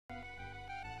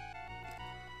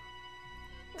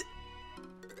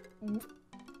Nowhere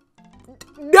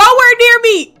near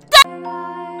me!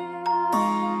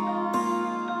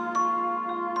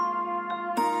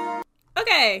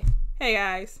 Okay, hey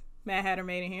guys, Mad Hatter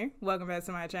Maiden here. Welcome back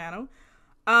to my channel.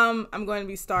 I'm going to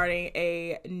be starting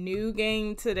a new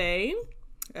game today.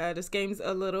 This game's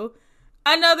another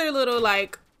little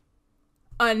like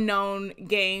unknown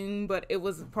game, but it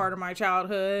was part of my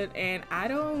childhood, and I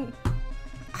don't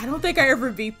think I ever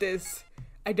beat this.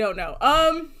 I don't know.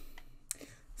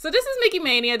 So this is Mickey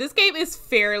Mania. This game is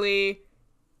fairly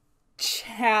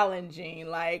challenging.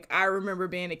 Like, I remember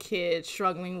being a kid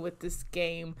struggling with this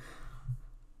game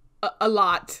a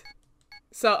lot.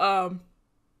 So,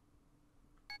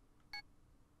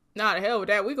 nah, the hell with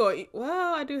that. We go,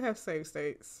 well, I do have save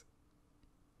states.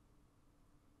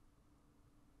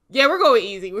 Yeah, we're going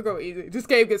easy. We're going easy. This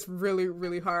game gets really,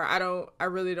 really hard. I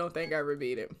really don't think I ever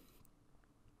beat it.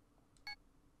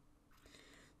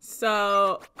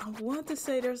 So, I want to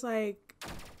say there's like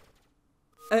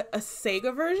a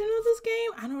Sega version of this game.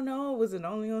 I don't know. Was it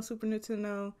only on Super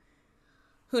Nintendo?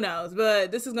 Who knows?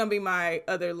 But this is going to be my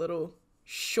other little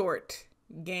short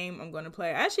game I'm going to play.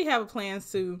 I actually have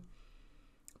plans to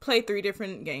play 3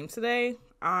 different games today.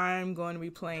 I'm going to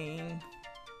be playing,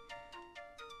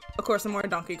 of course, some more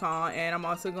Donkey Kong. And I'm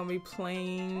also going to be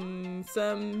playing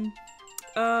some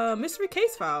Mystery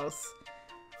Case Files.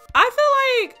 I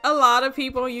feel like a lot of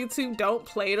people on YouTube don't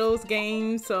play those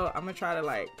games, so I'm gonna try to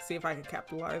like see if I can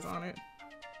capitalize on it.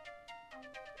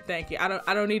 Thank you. I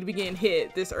don't need to be getting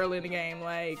hit this early in the game.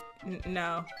 Like,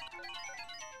 no.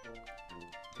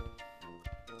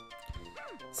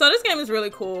 So this game is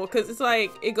really cool because it's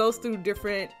like it goes through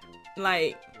different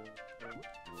like.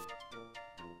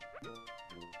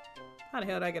 How the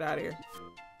hell did I get out of here?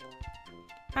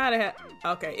 How the hell?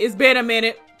 Okay, it's been a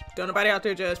minute. Don't nobody out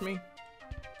there judge me.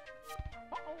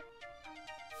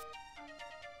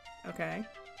 Okay.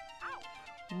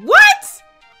 What?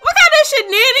 What kind of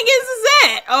shenanigans is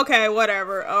that? Okay,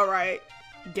 whatever. Alright.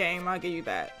 Game, I'll give you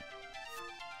that.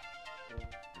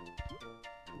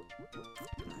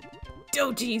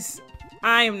 Oh, jeez.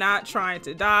 I am not trying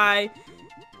to die.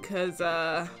 Because,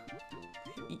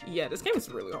 yeah, this game is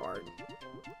really hard.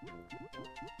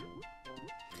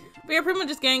 But yeah, pretty much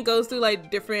this game goes through,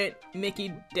 like, different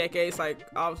Mickey decades. Like,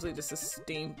 obviously, just a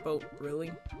steamboat,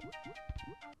 really.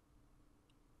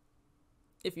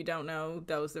 If you don't know,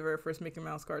 that was the very first Mickey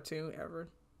Mouse cartoon ever.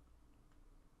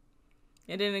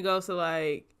 And then it goes to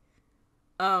like,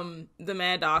 the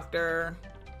Mad Doctor.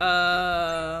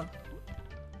 Ooh,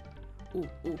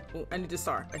 I need to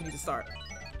start. Don't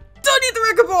need the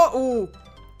record ball.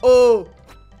 Ooh.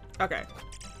 Okay.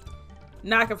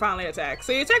 Now I can finally attack.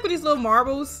 So you attack with these little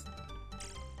marbles.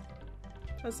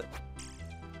 That's it.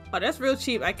 Oh, that's real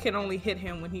cheap. I can only hit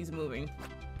him when he's moving.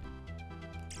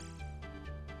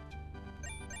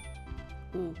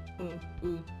 Ooh.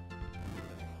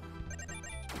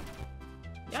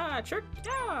 Yeah, trick,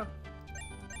 yeah.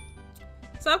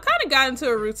 So I've kind of gotten into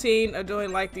a routine of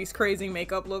doing like these crazy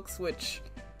makeup looks, which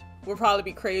will probably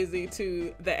be crazy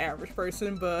to the average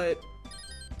person, but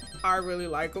I really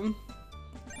like them.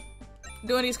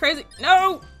 Doing these crazy,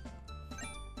 no!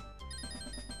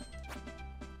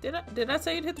 Did I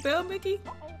say you'd hit the bell, Mickey?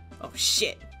 Oh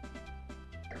shit.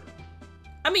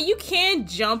 I mean, you can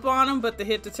jump on them, but the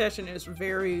hit detection is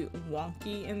very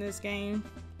wonky in this game.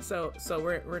 So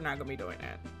we're not gonna be doing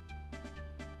that.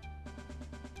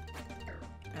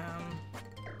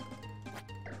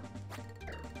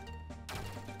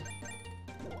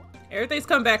 Everything's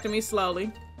coming back to me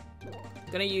slowly.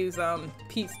 Gonna use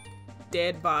Pete's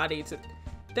dead body to.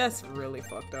 That's really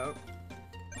fucked up.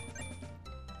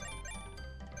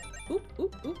 Oop.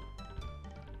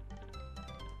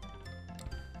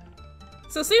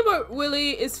 So Steamboat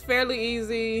Willie is fairly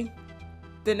easy.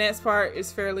 The next part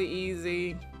is fairly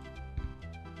easy.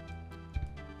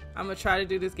 I'm gonna try to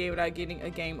do this game without getting a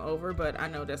game over, but I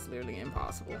know that's literally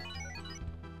impossible.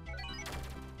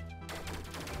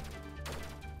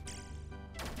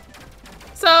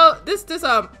 So this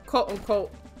quote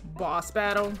unquote boss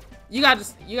battle, you gotta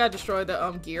destroy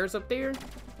the gears up there.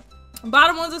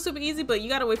 Bottom ones are super easy, but you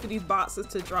gotta wait for these boxes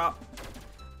to drop.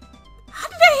 How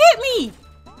did that hit me?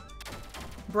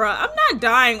 Bruh, I'm not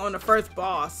dying on the first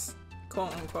boss,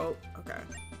 quote unquote. Okay.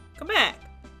 Come back.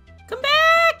 Come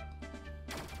back!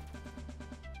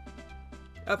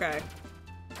 Okay.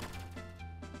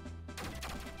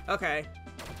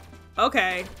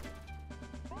 Okay.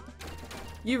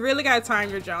 You really gotta time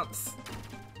your jumps.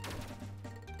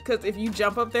 Because if you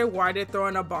jump up there while they're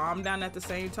throwing a bomb down at the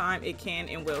same time, it can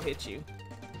and will hit you.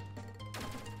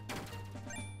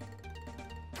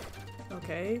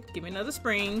 Okay, give me another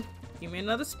spring. Give me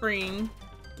another spring.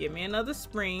 Give me another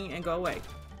spring and go away.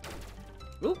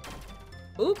 Oop.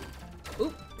 Oop.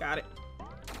 Oop. Got it.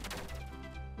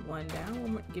 One down.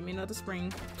 One more. Give me another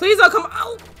spring. Please don't come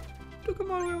out. Don't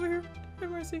come all the way over here. Have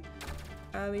mercy.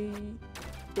 Ali.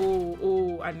 Ooh.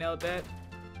 Ooh. I nailed that.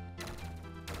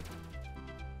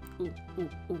 Ooh. Ooh.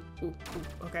 Ooh. Ooh.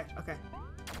 Ooh. Okay. Okay.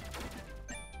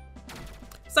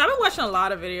 So I've been watching a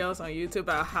lot of videos on YouTube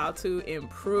about how to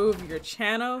improve your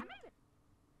channel.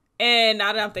 And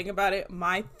now that I'm thinking about it,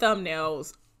 my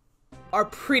thumbnails are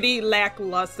pretty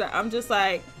lackluster. I'm just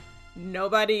like,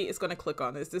 nobody is gonna click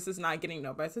on this. This is not getting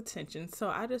nobody's attention. So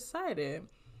I decided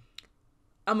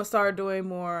I'm gonna start doing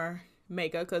more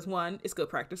makeup because one, it's good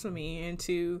practice for me. And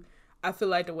two, I feel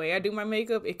like the way I do my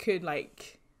makeup, it could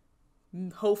like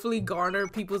hopefully garner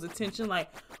people's attention. Like,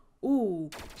 ooh,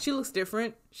 she looks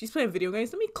different. She's playing video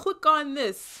games. Let me click on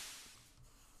this.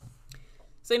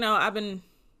 So, you know, I've been,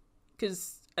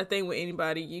 because I think with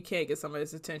anybody, you can't get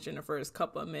somebody's attention the first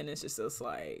couple of minutes. It's just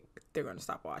like, they're going to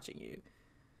stop watching you.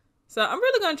 So I'm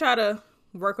really going to try to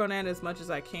work on that as much as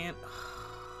I can.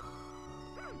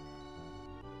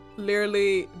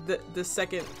 Literally the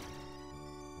second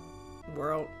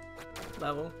world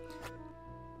level.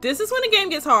 This is when the game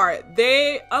gets hard.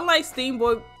 They, unlike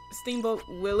Steamboat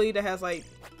Willie that has like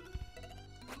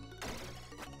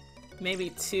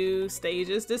maybe 2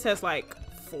 stages, this has like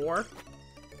 4.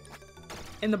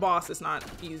 And the boss is not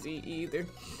easy either.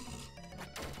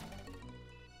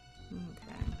 Okay.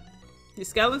 These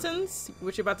skeletons,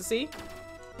 what you're about to see,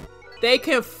 they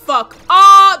can fuck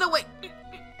all the way.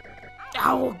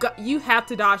 Oh god, you have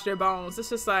to dodge their bones. It's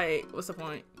just like, what's the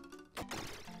point?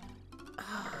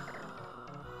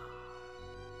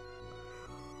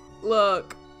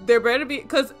 Look, there better be,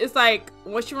 because it's like,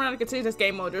 once you run out of continuous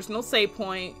game mode, there's no save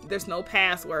point, there's no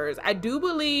passwords. I do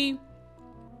believe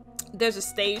there's a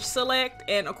stage select,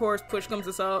 and of course, push comes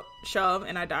to shove,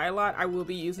 and I die a lot, I will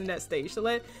be using that stage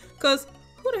select, because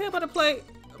who the hell about to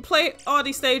play all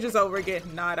these stages over again?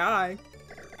 Not I.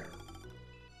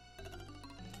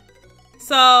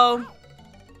 So,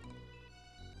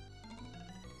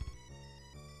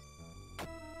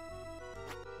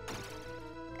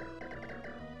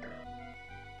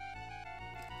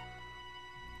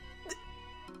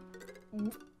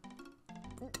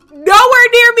 nowhere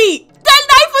near me! That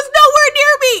knife was nowhere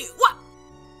near me! What?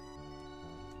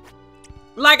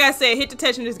 Like I said, hit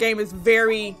detection in this game is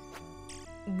very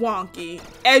wonky.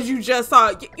 As you just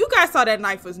saw, you guys saw that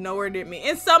knife was nowhere near me.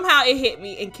 And somehow it hit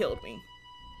me and killed me.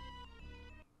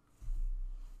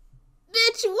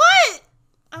 Bitch,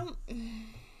 what?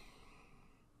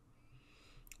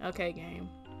 Okay, game.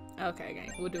 Okay,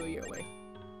 game. We'll do it your way.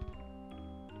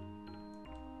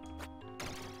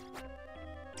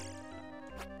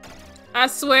 I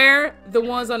swear, the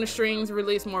ones on the strings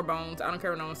release more bones. I don't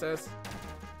care what no one says.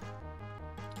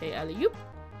 Okay, alley-oop.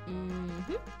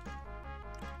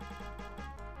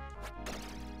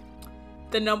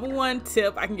 The #1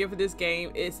 tip I can give for this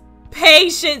game is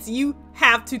patience. You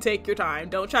have to take your time.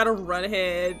 Don't try to run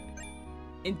ahead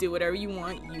and do whatever you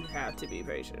want. You have to be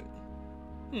patient.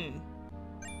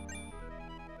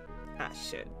 Ah,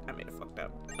 shit. I made it fucked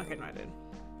up. Okay, no, I didn't.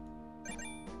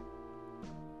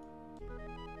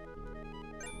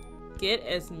 Get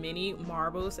as many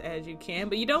marbles as you can,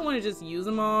 but you don't want to just use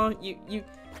them all.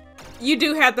 You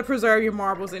do have to preserve your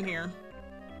marbles in here.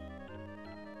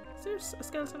 Is there a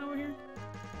skeleton over here?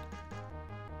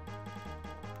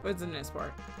 Where's the next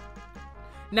part?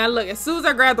 Now look, as soon as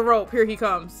I grab the rope, here he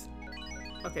comes.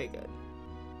 Okay, good.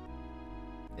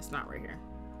 It's not right here.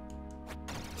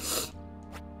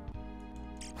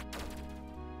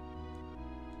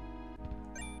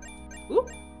 Oop,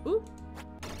 oop.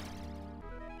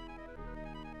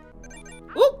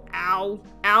 Oop, ow.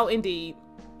 Ow, indeed.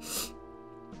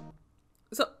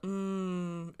 So,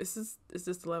 is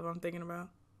this the level I'm thinking about?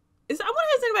 I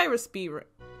wonder if anybody ever speed run.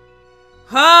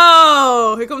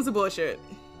 Oh, here comes the bullshit.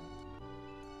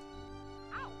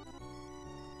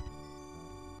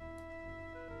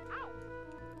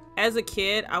 As a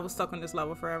kid, I was stuck on this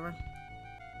level forever.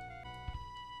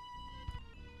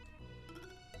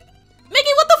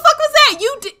 Mickey, what the fuck was that?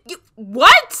 You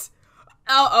what?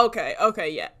 Oh, okay, okay,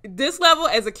 yeah. This level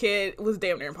as a kid was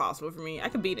damn near impossible for me. I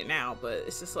could beat it now, but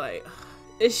it's just like,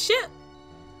 it's shit.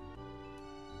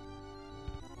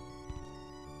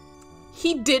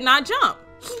 He did not jump.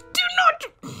 He did not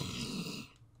jump.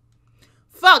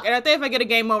 Fuck, and I think if I get a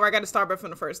game over, I gotta start back from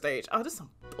the first stage. Oh, this is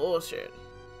some bullshit.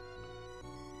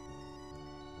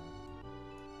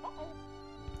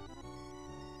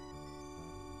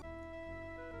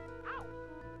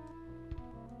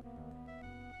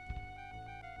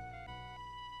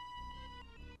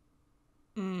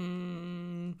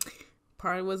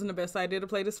 Probably wasn't the best idea to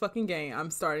play this fucking game. I'm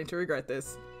starting to regret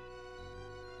this.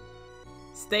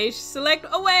 Stage select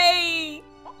away!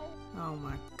 Oh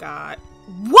my god.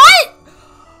 What?!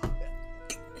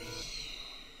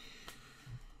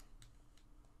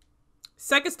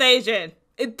 Second stage in.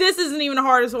 This isn't even the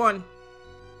hardest one.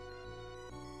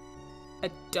 I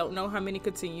don't know how many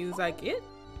continues I get.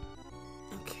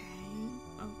 Okay.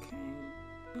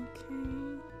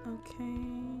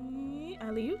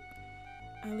 Alley-oop.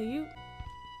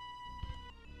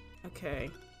 Okay,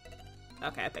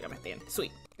 I think I'm at the end.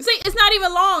 Sweet. See, it's not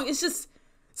even long. It's just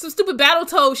some stupid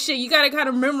Battletoad shit. You gotta kind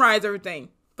of memorize everything.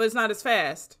 But it's not as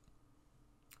fast.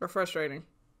 Or frustrating.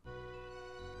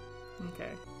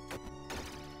 Okay.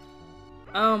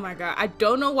 Oh my god. I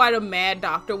don't know why the Mad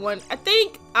Doctor one. I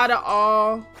think out of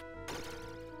all,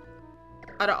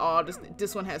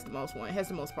 this one has the most one. It has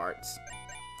the most parts.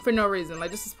 For no reason.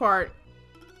 Like, this is part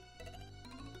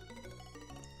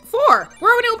 4.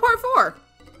 Where are we doing part 4?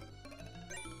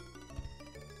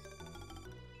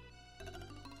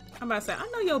 I'm about to say, I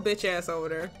know your bitch ass over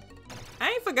there. I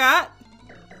ain't forgot.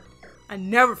 I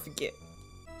never forget.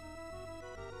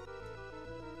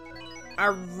 I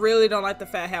really don't like the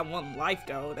fact I have one life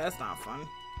though. That's not fun.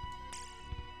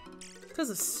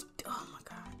 Cause it's, oh my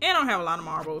god. And I don't have a lot of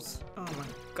marbles. Oh my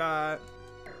god.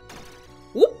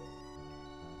 Whoop.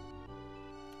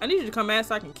 I need you to come back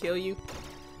so I can kill you.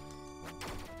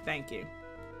 Thank you.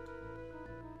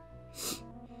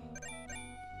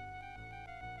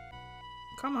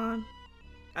 Come on.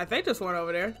 I think there's one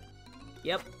over there.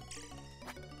 Yep.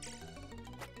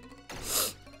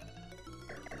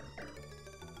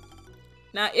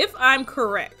 Now, if I'm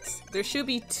correct, there should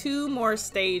be 2 more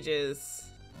stages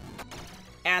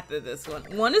after this one.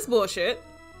 One is bullshit.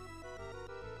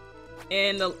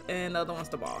 And the other one's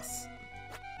the boss.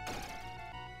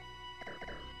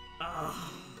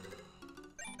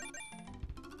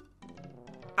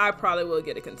 I probably will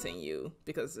get a continue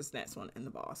because this next one and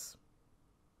the boss.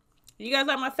 You guys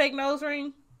like my fake nose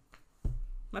ring?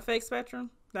 My fake spectrum?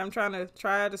 That I'm trying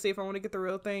to see if I want to get the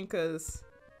real thing, because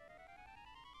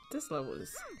this level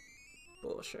is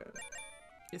bullshit.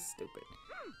 It's stupid.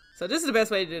 So this is the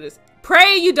best way to do this.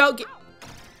 Pray you don't get...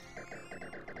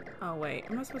 Oh wait,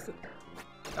 am I supposed to...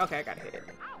 Okay, I gotta hit it.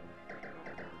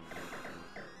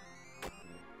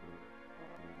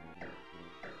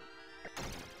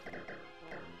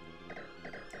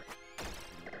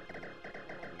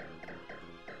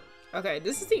 Okay,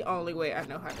 this is the only way I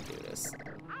know how to do this.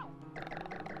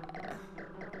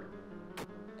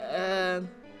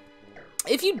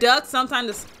 If you duck,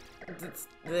 sometimes this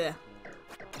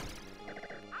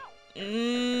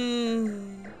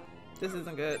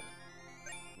isn't good.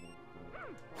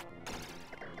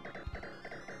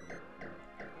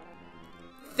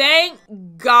 Thank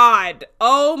God.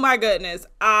 Oh my goodness.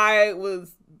 I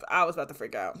was about to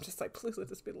freak out. I'm just like, please let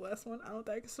this be the last one. I don't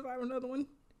think I can survive another one.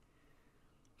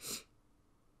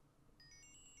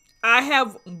 I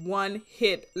have 1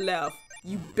 hit left.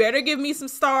 You better give me some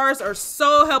stars or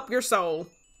so help your soul.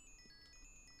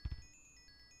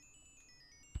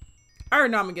 I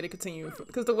already know I'm gonna get a continue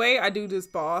because the way I do this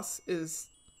boss is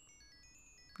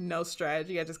no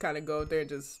strategy. I just kind of go there and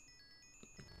just...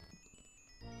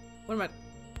 What am I...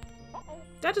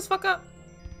 Did I just fuck up?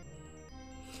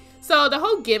 So the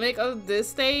whole gimmick of this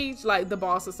stage, like the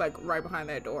boss is like right behind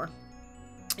that door.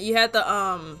 You had the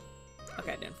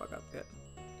okay, I didn't fuck up. Good.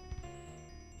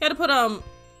 You had to put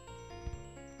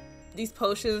these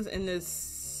potions in this,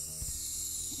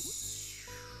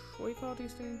 what do you call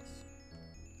these things?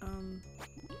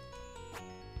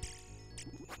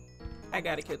 I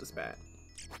gotta kill this bat.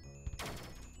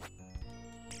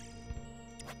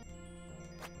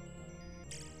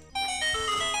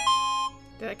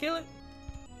 Did I kill it?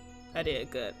 I did.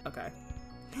 Good. Okay.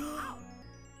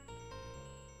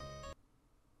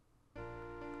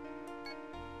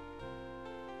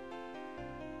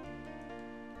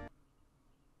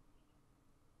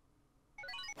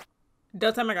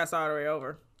 Don't tell me I got started all the way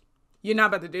over. You're not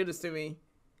about to do this to me.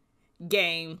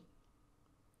 Game.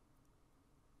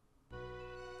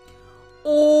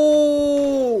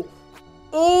 Oh.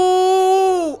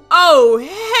 Oh. Oh,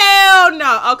 hell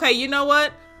no. Okay, you know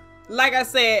what? Like I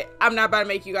said, I'm not about to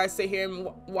make you guys sit here and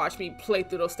watch me play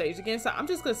through those stages again. So I'm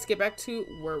just going to skip back to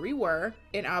where we were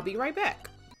and I'll be right back.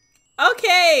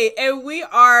 Okay, and we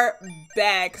are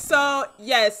back. So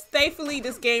yes, thankfully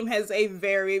this game has a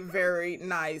very, very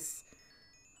nice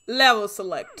level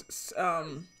select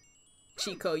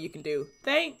cheat code you can do.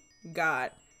 Thank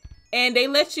God. And they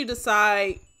let you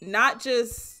decide not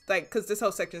just like, because this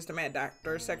whole section is the Mad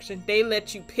Doctor section, they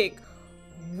let you pick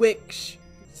which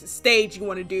stage you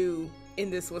want to do in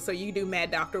this one. So you do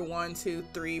Mad Doctor 1, 2,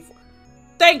 3, 4.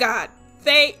 Thank God.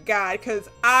 Thank God, because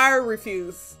I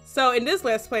refuse. So in this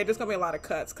Let's Play, there's going to be a lot of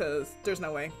cuts because there's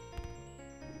no way.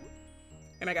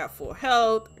 And I got full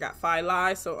health. I got 5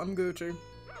 lives, so I'm Gucci.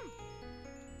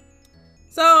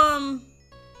 So,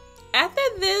 after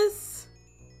this,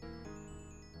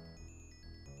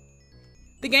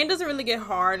 the game doesn't really get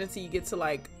hard until you get to,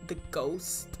 like, the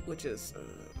ghost, which is,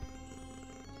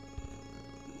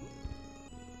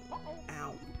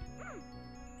 ow.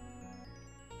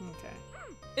 Okay.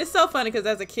 It's so funny because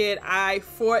as a kid,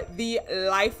 for the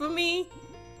life of me,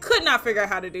 could not figure out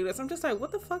how to do this. I'm just like,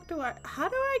 what the fuck how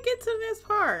do I get to this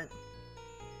part?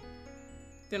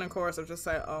 Then of course, I'm just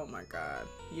like, oh my God.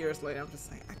 Years later, I'm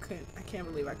just like, I can't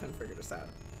believe I couldn't figure this out.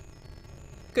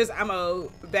 Because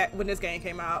back when this game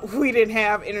came out, we didn't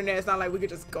have internet. It's not like we could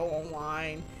just go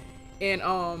online and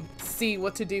see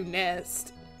what to do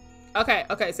next. Okay,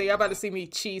 so y'all about to see me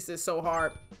cheese this so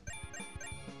hard.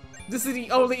 This is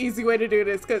the only easy way to do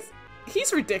this because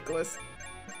he's ridiculous.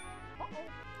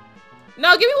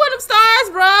 No, give me one of them stars,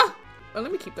 bruh. Oh,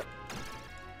 let me keep that.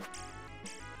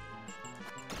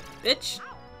 Bitch.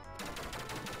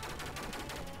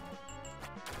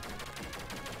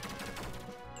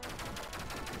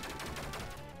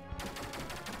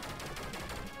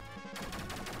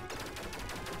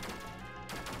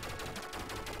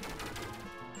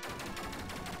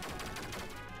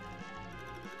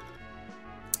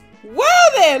 Well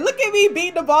then, look at me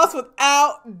beating the boss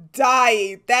without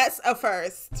dying. That's a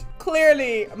first.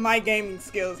 Clearly, my gaming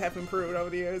skills have improved over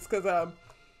the years because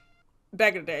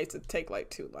back in the day, it would take like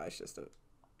 2 lives just to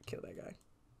kill that guy.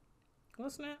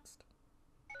 What's next?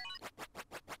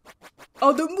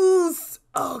 Oh, the moose.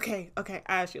 Oh, okay. I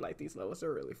actually like these levels.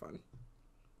 They're really fun.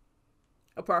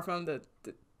 Apart from the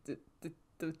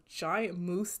giant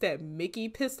moose that Mickey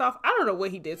pissed off. I don't know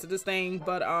what he did to this thing,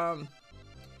 but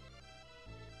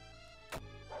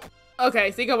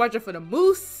okay, so you gotta watch out for the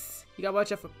moose. You gotta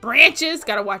watch out for branches.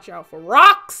 Gotta watch out for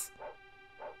rocks.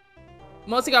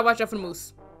 Mostly gotta watch out for the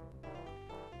moose.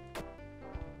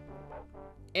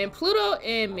 And Pluto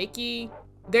and Mickey,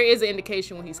 there is an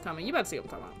indication when he's coming. You about to see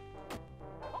what I'm talking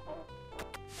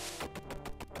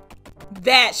about.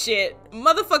 That shit.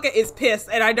 Motherfucker is pissed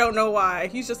and I don't know why.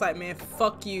 He's just like, man,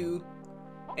 fuck you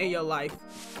and your life.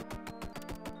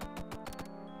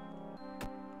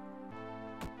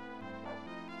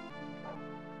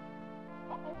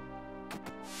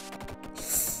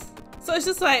 So it's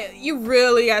just like, you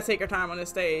really gotta take your time on this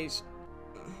stage.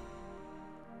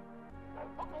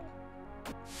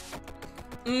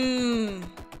 Okay,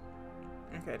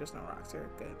 there's no rocks here.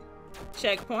 Good.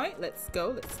 Checkpoint. Let's go.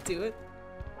 Let's do it.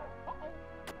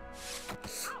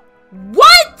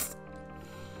 What?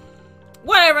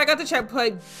 Whatever. I got the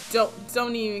checkpoint.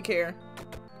 Don't even care.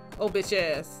 Oh, bitch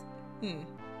ass.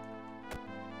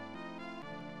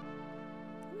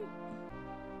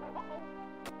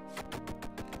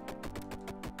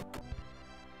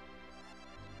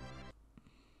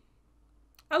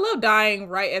 I love dying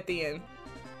right at the end.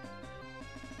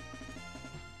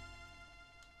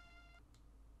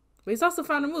 But he's also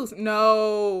found a moose.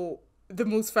 No, the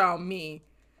moose found me.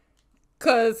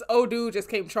 Cause old dude just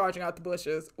came charging out the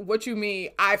bushes. What you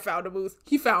mean I found a moose?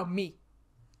 He found me.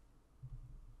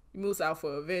 Moose out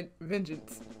for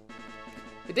vengeance.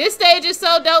 But this stage is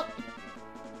so dope.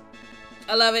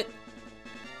 I love it.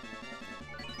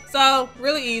 So,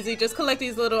 really easy. Just collect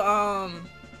these little, to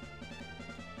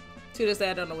this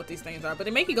day, I don't know what these things are, but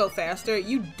they make you go faster.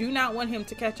 You do not want him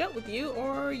to catch up with you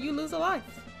or you lose a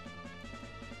life.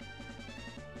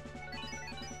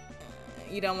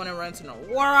 You don't want to run into no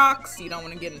rocks. You don't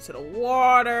want to get into the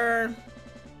water.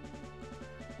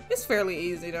 It's fairly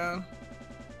easy though.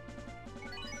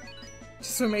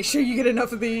 Just to make sure you get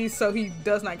enough of these so he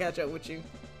does not catch up with you.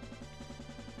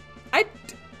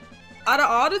 Out of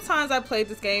all the times I played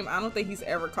this game, I don't think he's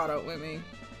ever caught up with me.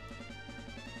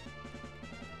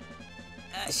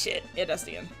 Ah, shit. Yeah, that's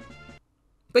the end.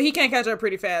 But he can catch up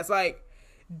pretty fast. Like,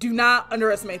 do not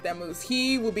underestimate that moose.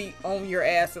 He will be on your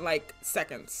ass in like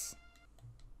seconds.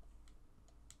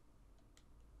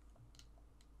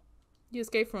 You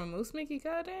escaped from a moose, Mickey?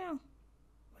 Goddamn.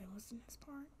 Wait, what's the next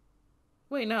part?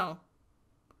 Wait, no.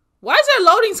 Why is there a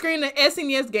loading screen in the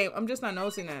SNES game? I'm just not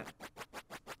noticing that.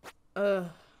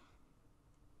 Remember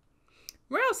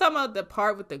I was talking about the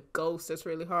part with the ghost that's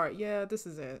really hard? Yeah, this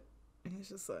is it. And it's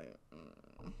just like...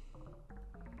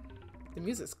 The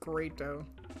music's great, though.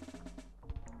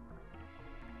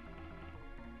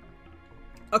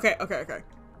 Okay.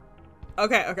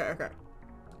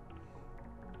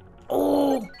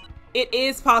 Oh! It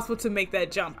is possible to make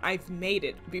that jump. I've made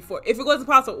it before. If it wasn't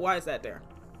possible, why is that there?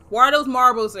 Why are those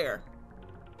marbles there?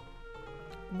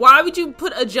 Why would you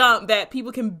put a jump that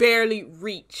people can barely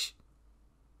reach?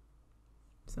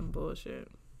 Some bullshit.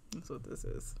 That's what this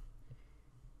is.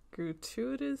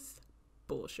 Gratuitous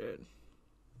bullshit.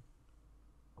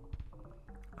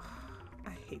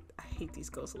 I hate these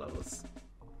ghost levels.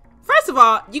 First of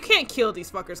all, you can't kill these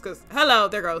fuckers because, hello,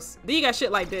 they're ghosts. Then you got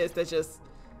shit like this that's just,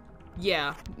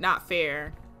 yeah, not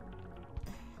fair.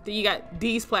 Then you got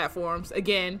these platforms,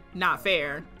 again, not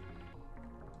fair.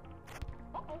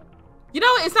 You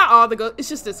know, it's not all the ghosts, it's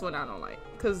just this one I don't like.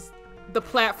 Because the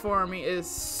platforming is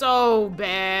so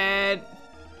bad.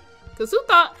 Because who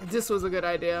thought this was a good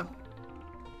idea?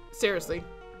 Seriously.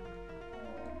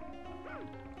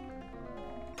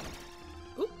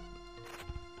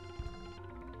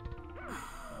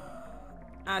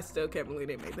 I still can't believe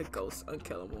they made the ghosts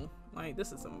unkillable. Like,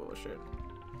 this is some bullshit.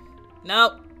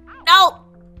 Nope. Nope!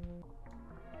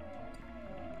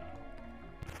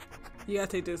 You gotta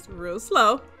take this real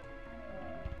slow.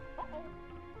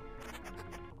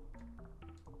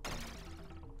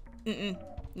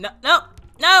 No, no,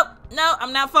 no, no,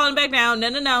 I'm not falling back down. No,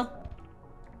 no, no.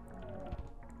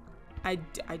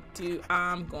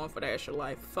 I'm going for the extra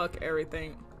life. Fuck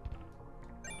everything.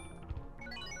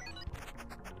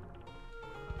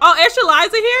 Oh, extra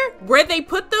lives are here? Where they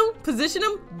put them, position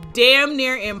them, damn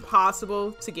near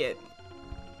impossible to get.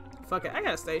 Fuck it, I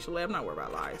got a station left. I'm not worried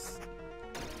about lives.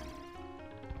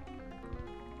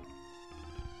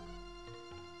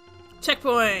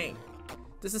 Checkpoint.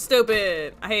 This is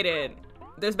stupid. I hate it.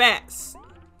 There's bats.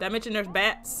 Did I mention there's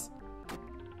bats?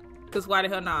 Because why the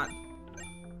hell not?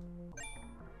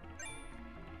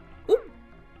 Ooh.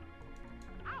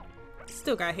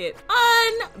 Still got hit.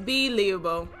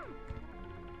 Unbelievable.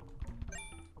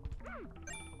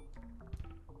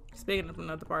 Speaking of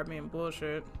another part being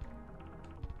bullshit.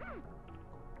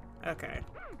 Okay.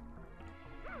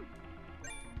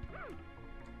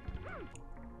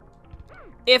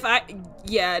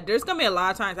 Yeah, there's gonna be a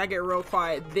lot of times I get real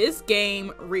quiet. This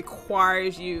game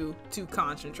requires you to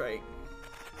concentrate.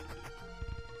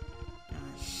 Oh,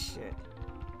 shit.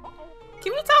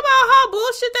 Can we talk about how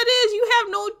bullshit that is? You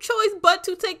have no choice but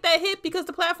to take that hit because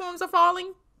the platforms are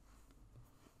falling?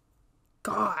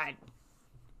 God.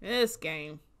 This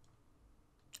game.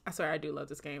 I swear I do love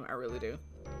this game. I really do.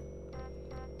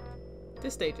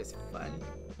 This stage is fun.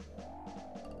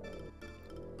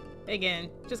 Again,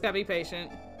 just gotta be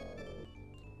patient.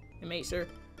 And make sure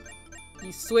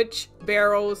you switch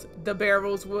barrels. The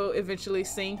barrels will eventually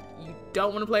sink. You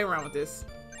don't want to play around with this.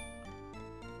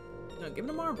 No, give me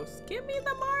the marbles. Give me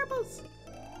the marbles.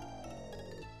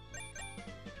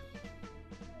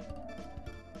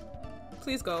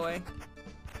 Please go away.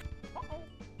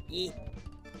 Yeah.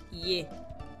 Yeah.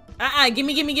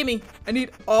 Gimme, gimme, gimme. I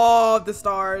need all the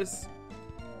stars.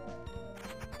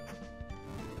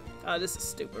 Oh, this is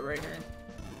stupid right here.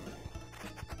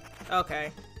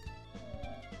 Okay.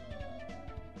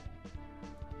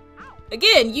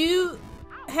 Again, you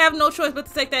have no choice but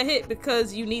to take that hit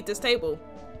because you need this table.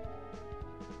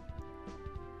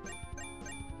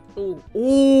 Ooh.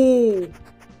 Ooh.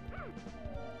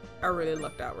 I really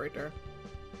lucked out right there.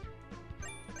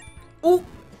 Ooh.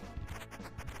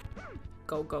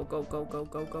 Go, go, go, go, go,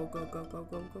 go, go, go, go, go,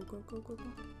 go, go, go, go, go,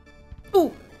 go.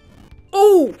 Ooh.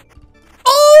 Ooh.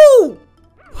 Ooh.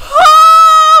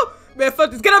 Oh! Man,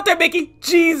 fuck this. Get up there, Mickey.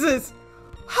 Jesus.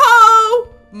 Oh,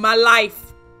 my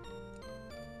life.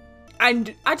 I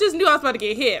just knew I was about to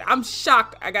get hit. I'm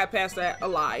shocked I got past that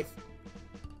alive.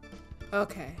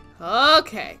 Okay.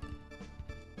 Okay.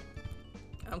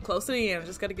 I'm close to the end. I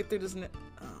just gotta get through this.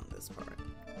 This part.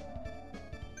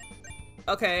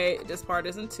 Okay, this part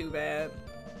isn't too bad.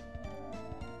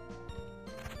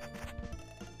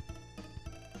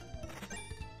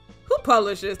 Who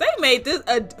published this? They made this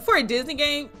for a Disney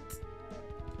game.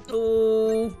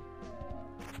 Ooh.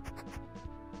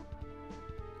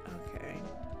 Okay.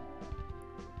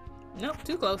 Nope,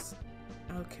 too close.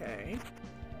 Okay.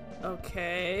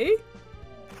 Okay.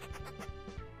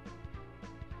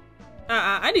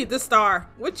 I need this star.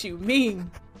 What you mean?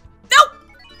 Nope!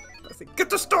 I said, get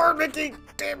the star, Mickey!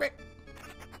 Damn it!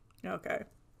 Okay.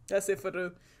 That's it for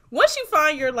the... Once you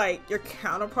find your, like, your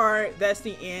counterpart, that's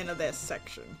the end of that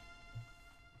section.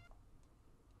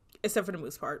 Except for the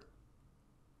moose part.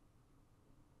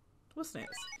 What's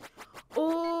next?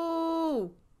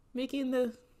 Oh! Mickey and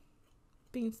the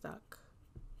beanstalk.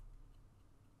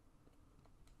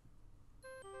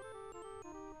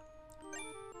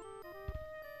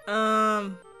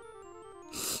 I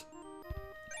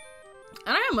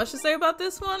don't have much to say about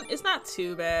this one. It's not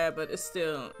too bad, but it's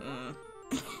still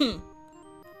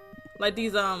like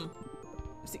these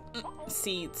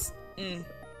seeds.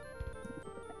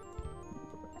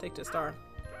 Take the star.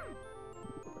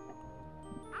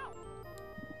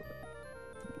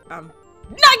 I'm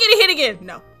not getting hit again.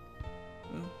 No.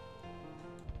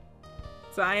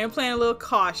 So I am playing a little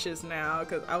cautious now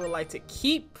because I would like to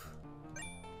keep.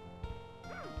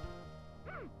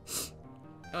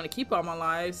 I want to keep all my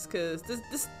lives because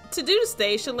this to do the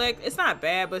stage select, it's not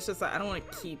bad, but it's just like I don't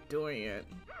want to keep doing it.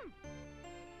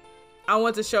 I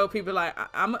want to show people like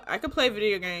I can play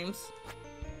video games.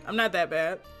 I'm not that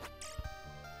bad.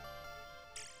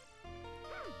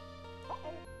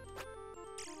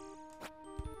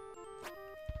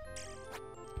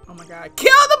 Oh my god.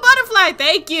 Kill the butterfly!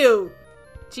 Thank you!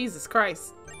 Jesus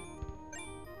Christ.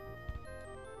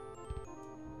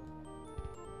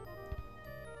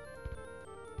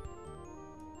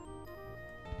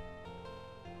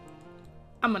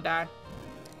 I'm gonna die.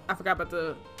 I forgot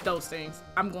about those things.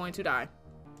 I'm going to die.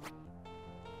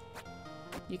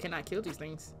 You cannot kill these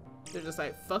things. They're just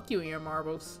like, fuck you and your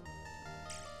marbles.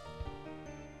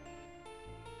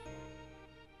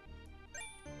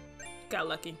 Got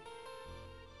lucky.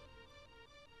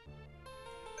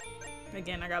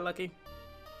 Again, I got lucky.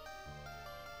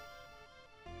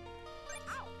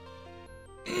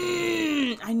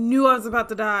 I knew I was about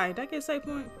to die. Did I get a save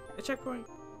point? A checkpoint?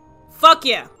 Fuck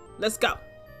yeah! Let's go.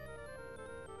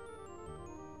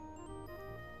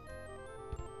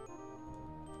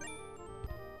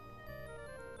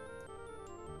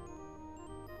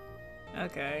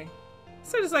 Okay.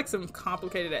 So there's like some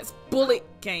complicated ass bullet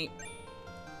game.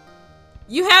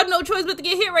 You have no choice but to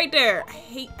get hit right there. I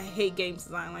hate games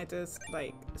designed like this.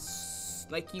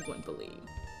 Like you wouldn't believe.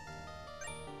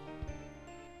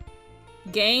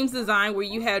 Games designed where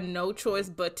you have no choice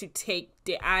but to take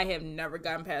I have never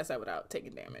gotten past that without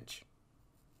taking damage.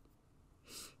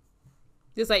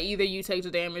 Just like either you take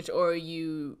the damage or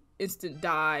you instant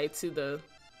die to the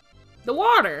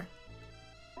water.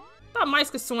 Thought mice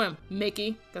could swim,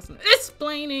 Mickey. Got some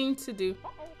explaining to do.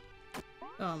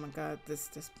 Oh my god, this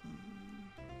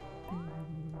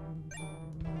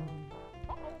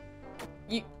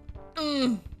you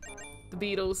the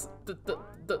beetles,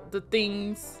 the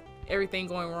things, everything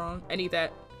going wrong. I need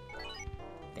that.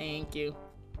 Thank you.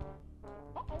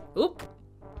 Oop.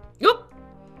 Oop.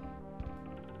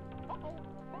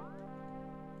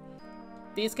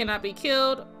 These cannot be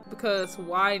killed because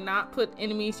why not put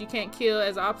enemies you can't kill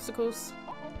as obstacles?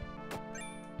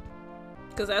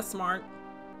 Because that's smart.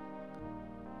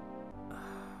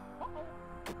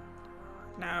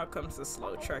 Now comes the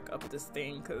slow trek up this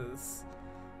thing because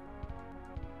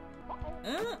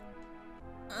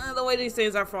the way these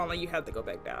things are falling, you have to go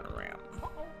back down the ramp.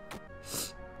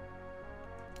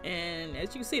 And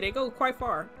as you can see, they go quite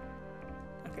far.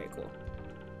 Okay, cool.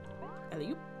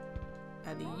 Alley-oop.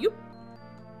 Alley-oop.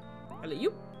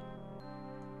 Alley-oop.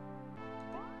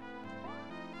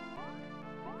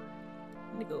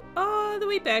 Let me go all the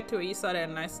way back to where you saw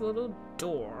that nice little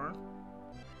door.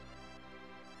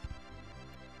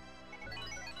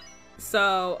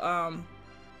 So,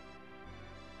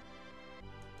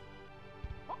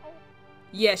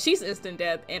 yeah, she's instant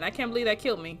death, and I can't believe that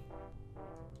killed me.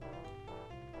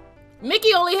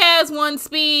 Mickey only has 1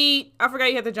 speed. I forgot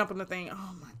you had to jump on the thing.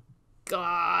 Oh my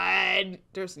god.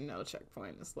 There's no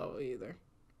checkpoint in this level either.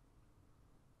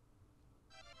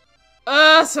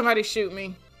 Somebody shoot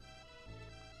me.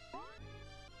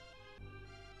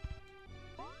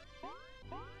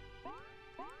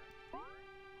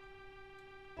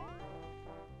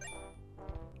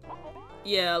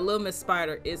 Yeah, Little Miss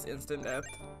Spider is instant death.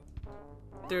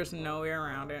 There's no way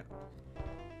around it.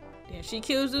 Then she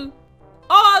kills you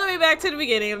all the way back to the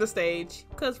beginning of the stage.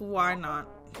 Because why not?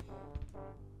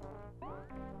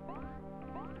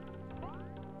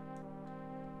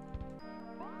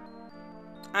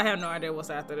 I have no idea what's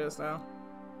after this though.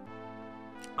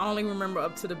 I only remember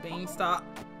up to the beanstalk.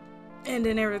 And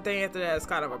then everything after that is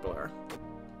kind of a blur.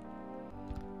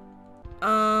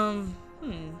 Damn,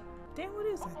 what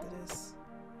is after this?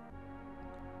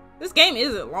 This game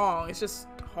isn't long, it's just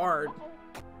hard.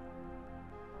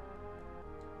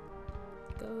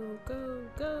 Go, go,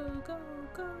 go, go,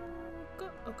 go, go.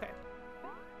 Okay.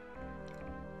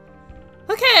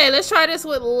 Okay, let's try this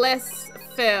with less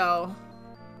fail.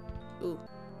 Ooh.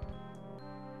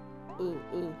 Ooh,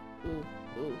 ooh, ooh,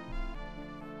 ooh.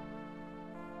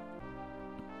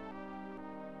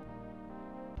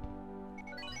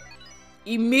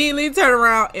 Immediately turn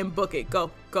around and book it.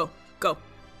 Go, go, go.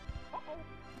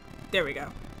 There we go.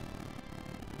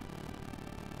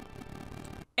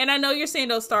 And I know you're seeing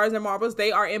those stars and marbles.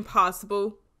 They are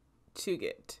impossible to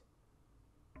get.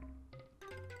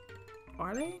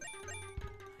 Are they?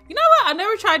 You know what? I've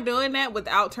never tried doing that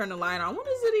without turning the light on. What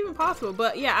is it even possible?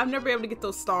 But yeah, I've never been able to get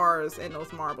those stars and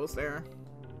those marbles there.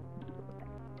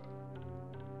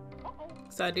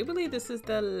 So I do believe this is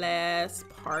the last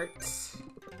part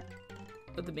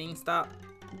of the Beanstalk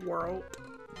world.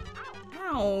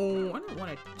 Ow! I don't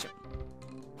want to jump.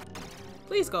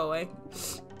 Please go away.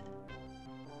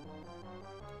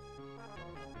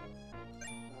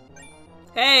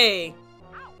 Hey!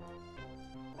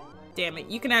 Damn it,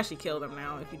 you can actually kill them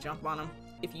now if you jump on them.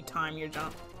 If you time your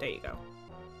jump. There you go.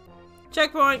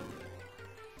 Checkpoint!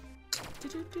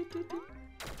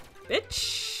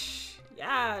 Bitch!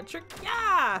 Yeah, trick,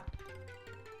 yeah!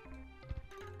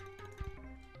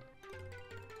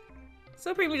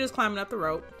 So pretty much just climbing up the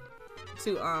rope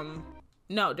to,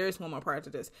 no, there's one more part to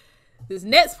this. This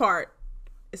next part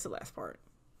is the last part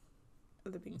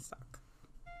of the Beanstalk.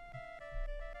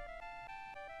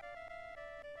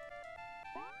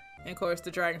 And of course, the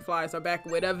dragonflies are back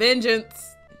with a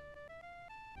vengeance.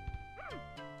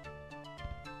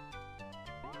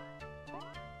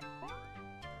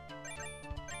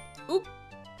 Oop.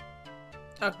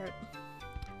 Okay.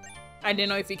 I didn't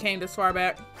know if he came this far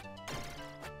back.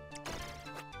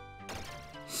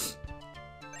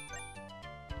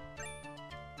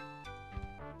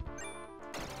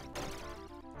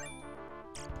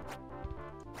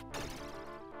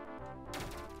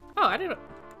 Oh, I didn't.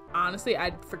 Honestly,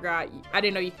 I forgot. I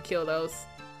didn't know you could kill those.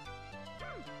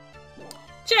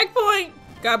 Checkpoint!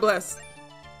 God bless.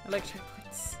 I like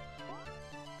checkpoints.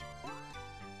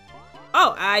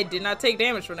 Oh, I did not take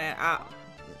damage from that.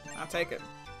 I'll take it.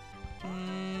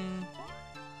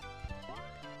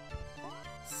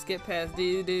 Skip past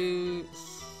these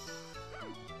dudes.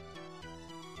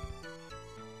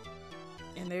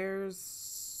 And there's...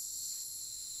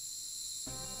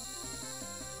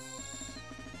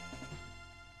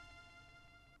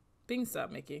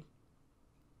 Beanstalk Mickey.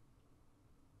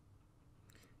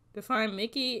 Define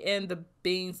Mickey and the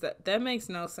beans. That makes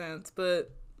no sense, but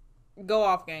go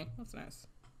off game. That's nice.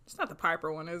 It's not the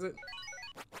Piper one, is it?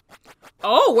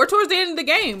 Oh, we're towards the end of the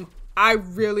game. I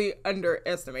really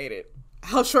underestimated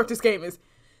how short this game is.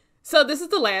 So this is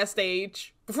the last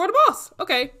stage before the boss.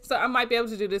 Okay, so I might be able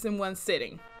to do this in one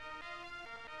sitting.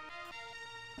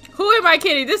 Who am I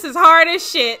kidding? This is hard as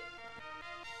shit.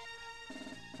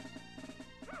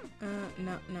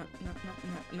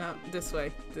 No, this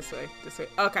way.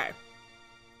 Okay.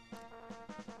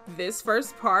 This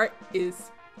first part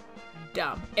is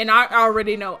dumb. And I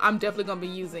already know I'm definitely gonna be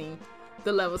using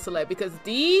the level select because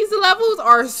these levels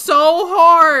are so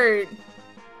hard.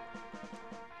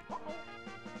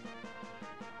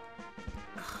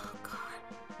 Oh, God.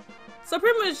 So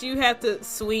pretty much you have to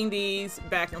swing these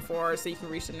back and forth so you can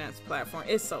reach the next platform.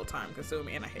 It's so time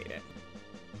consuming and I hate it.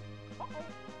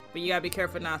 But you gotta be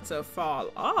careful not to fall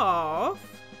off.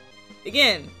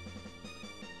 Again,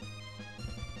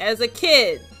 as a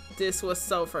kid, this was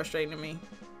so frustrating to me.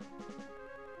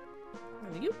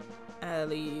 Alley-oop,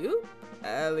 alley-oop,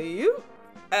 alley-oop,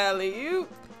 alley-oop,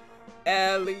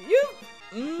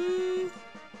 alley-oop.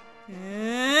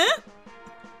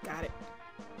 Got it.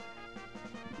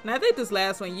 And I think this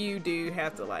last one, you do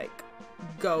have to, like,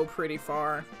 go pretty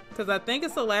far. Because I think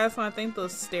it's the last one. I think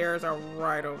those stairs are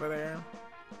right over there.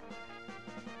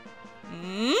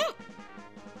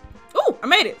 Ooh, I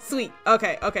made it. Sweet.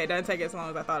 Okay, doesn't take as long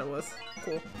as I thought it was.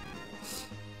 Cool.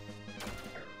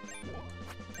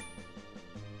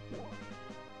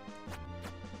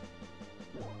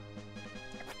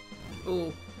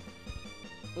 Ooh.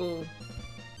 Ooh.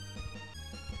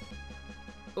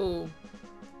 Ooh.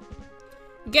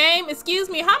 Game, excuse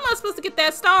me, how am I supposed to get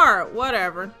that star?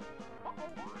 Whatever.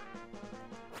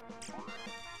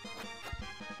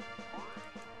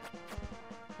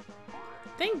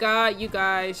 Thank God you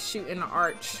guys shoot in the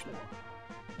arch.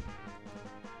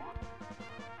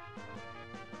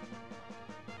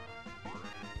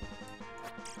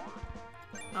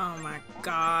 Oh my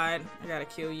God. I gotta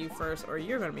kill you first or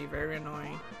you're gonna be very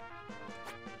annoying.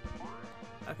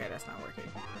 Okay, that's not working.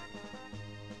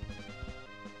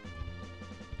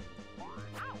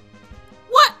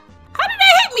 What? How did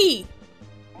that hit me?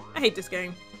 I hate this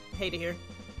game. I hate it here.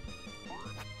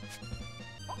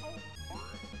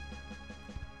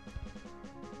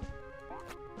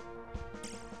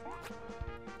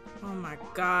 Oh my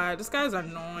God, this guy's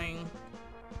annoying.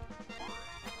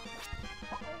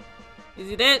 Is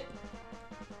he dead?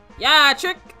 Yeah,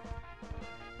 trick!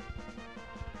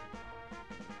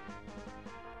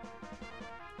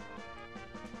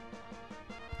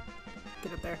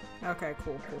 Get up there. Okay,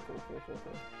 cool.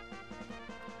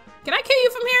 Can I kill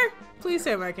you from here? Please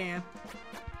say I can.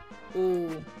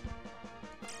 Ooh.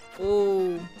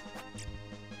 Ooh.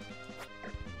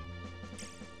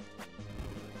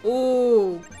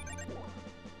 Ooh.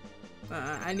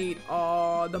 I need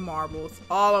all the marbles.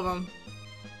 All of them.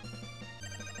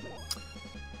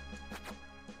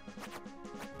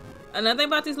 Another thing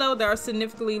about these levels, they are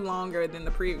significantly longer than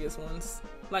the previous ones.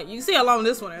 Like, you can see how long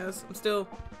this one is. I'm still...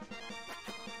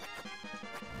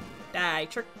 Die,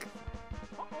 trick.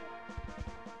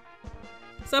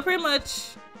 So pretty much,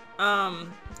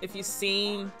 if you've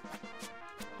seen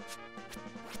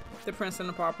The Prince and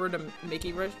the Pauper, the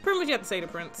Mickey version, pretty much you have to say the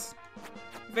Prince.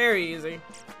 Very easy.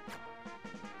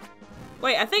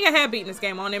 Wait, I think I have beaten this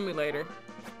game on emulator.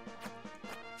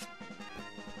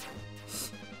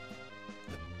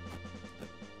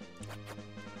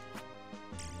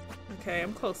 Okay,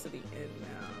 I'm close to the end now.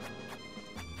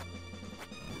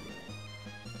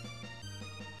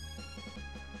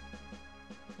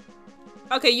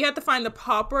 Okay, you have to find the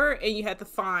Pauper and you have to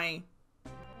find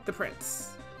the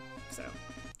Prince. So,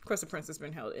 of course the Prince has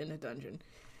been held in a dungeon.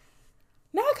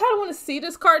 Now I kind of want to see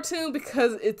this cartoon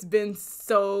because it's been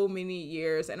so many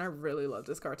years and I really loved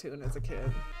this cartoon as a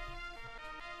kid.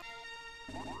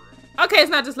 Okay, it's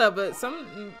not just love, but some...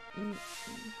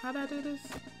 How do I do this?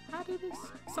 How do I do this?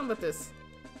 Something with this.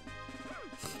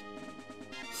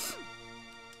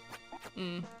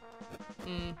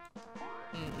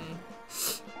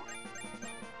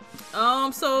 Oh,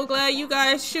 I'm so glad you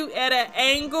guys shoot at an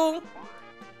angle.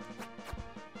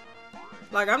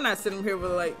 Like, I'm not sitting here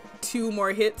with like 2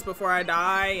 more hits before I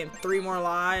die and 3 more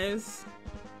lives.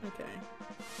 Okay.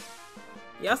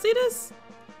 Y'all see this?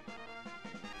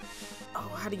 Oh,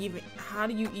 how do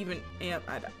you even amp?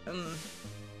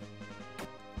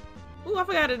 Ooh, I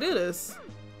forgot to do this.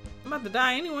 I'm about to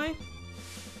die anyway.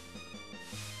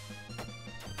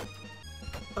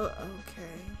 Okay.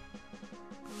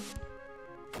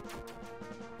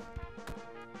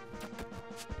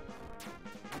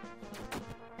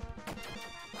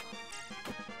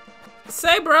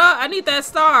 Say, bruh, I need that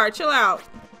star. Chill out.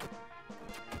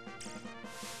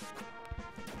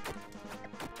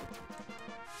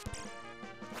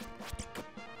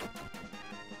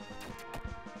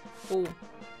 Ooh.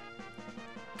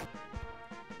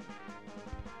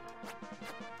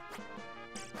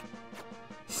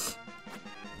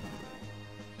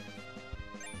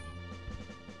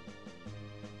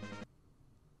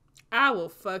 I will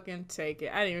fucking take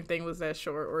it. I didn't even think it was that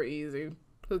short or easy.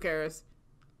 Who cares?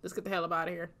 Let's get the hell up out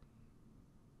of here.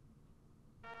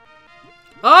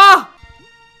 Oh!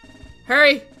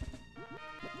 Hurry!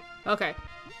 Okay.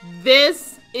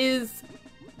 This is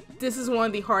one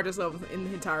of the hardest levels in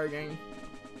the entire game.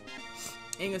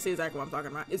 And you can see exactly what I'm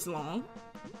talking about. It's long.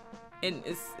 And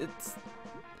it's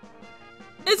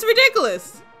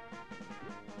ridiculous.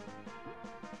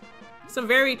 Some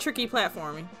very tricky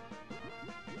platforming.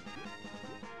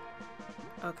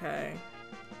 Okay.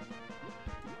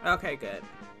 Okay, good.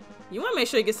 You want to make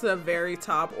sure it gets to the very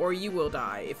top or you will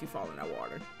die if you fall in that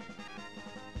water.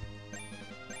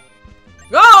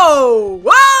 Whoa!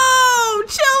 Whoa!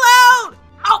 Chill out!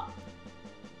 Oh!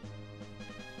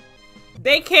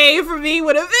 They came for me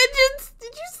with a vengeance!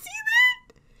 Did you see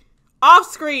that?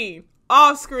 Off screen!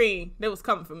 Off screen! They was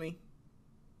coming for me.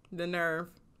 The nerve.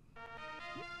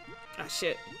 Ah,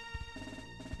 shit.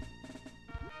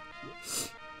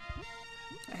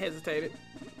 I hesitated.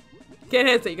 Can't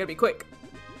hesitate, you gotta be quick.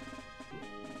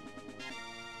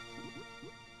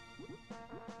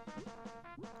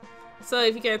 So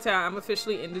if you can't tell, I'm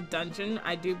officially in the dungeon.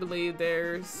 I do believe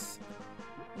there's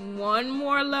 1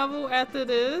 more level after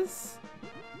this.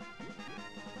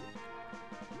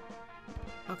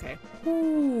 Okay.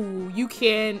 Ooh, you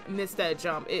can miss that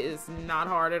jump. It is not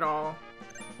hard at all.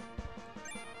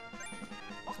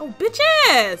 Oh, bitch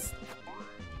ass!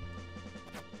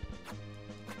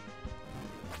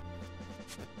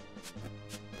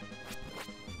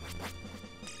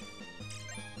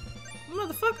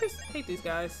 Motherfuckers! I hate these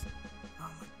guys. Oh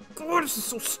my god, this is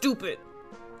so stupid.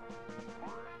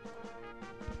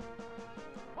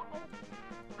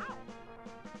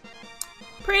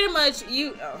 Pretty much,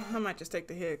 I might just take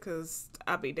the hit because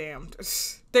I'll be damned.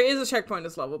 There is a checkpoint in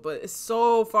this level, but it's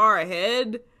so far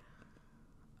ahead.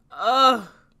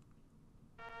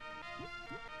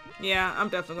 Yeah, I'm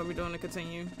definitely gonna be doing the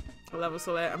continue level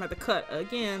so that I'm gonna have to cut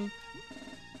again.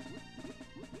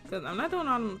 Because I'm not doing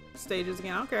all them stages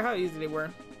again. I don't care how easy they were.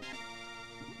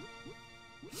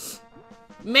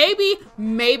 Maybe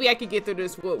I could get through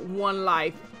this with 1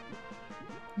 life.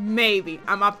 Maybe.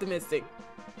 I'm optimistic.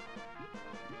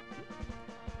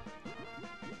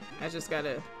 I just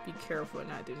gotta be careful and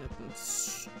not do nothing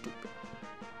stupid.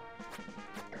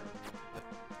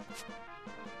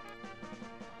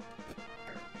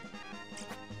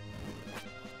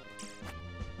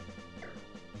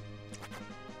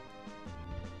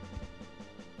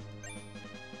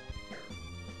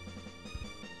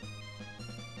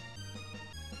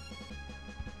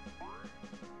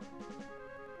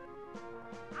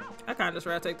 I kind of just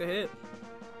rather take the hit.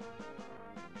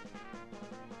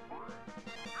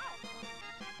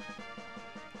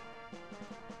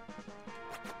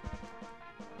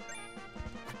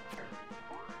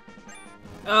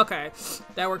 Okay,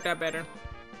 that worked out better.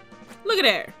 Look at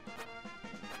that.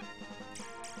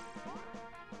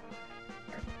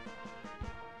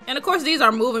 And of course these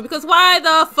are moving because why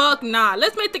the fuck not?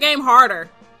 Let's make the game harder.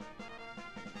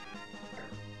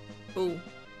 Ooh.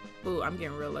 Ooh, I'm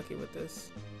getting real lucky with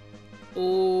this.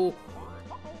 Ooh.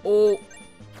 Ooh.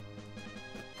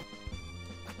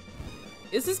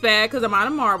 This is bad because I'm out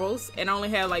of marbles and I only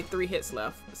have like 3 hits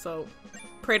left. So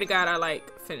pray to God I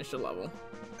like finish the level.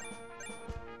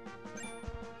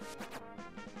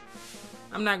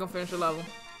 I'm not gonna finish the level.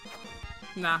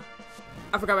 Nah.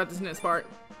 I forgot about this next part.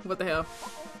 What the hell?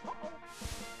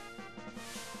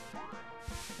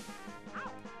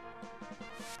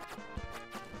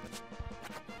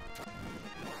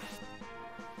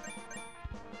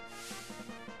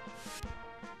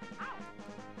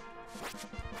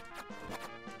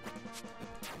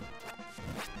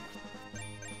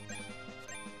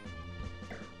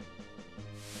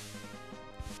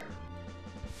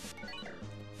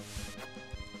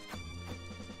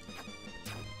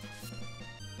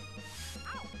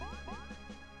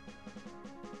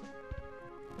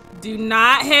 Do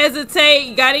not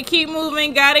hesitate. Gotta keep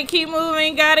moving. Gotta keep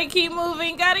moving. Gotta keep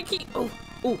moving. Gotta keep. Oh,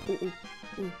 ooh, ooh, ooh,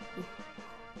 ooh, ooh.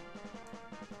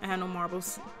 I had no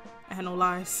marbles. I had no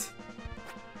lives.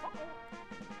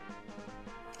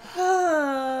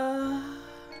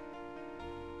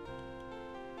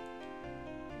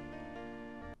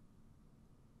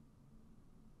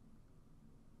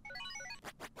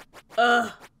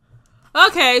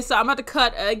 Okay, so I'm about to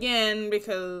cut again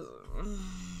because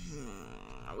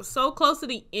I was so close to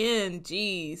the end.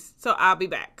 Jeez. So I'll be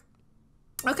back.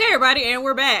 Okay, everybody, and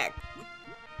we're back.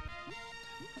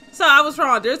 So I was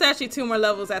wrong. There's actually 2 more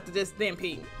levels after this then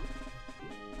Pete.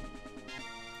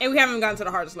 And we haven't gotten to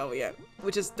the hardest level yet,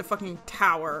 which is the fucking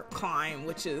tower climb,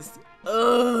 which is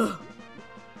no,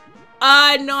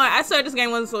 I said this game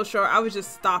wasn't so short. I would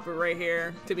just stop it right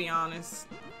here, to be honest.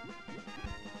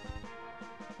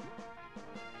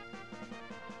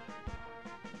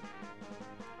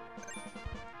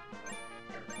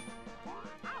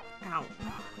 Ow.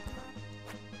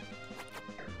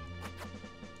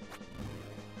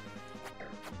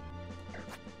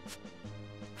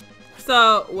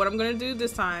 So what I'm gonna do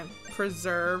this time,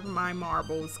 preserve my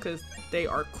marbles because they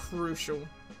are crucial.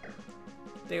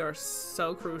 They are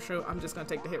so crucial. I'm just gonna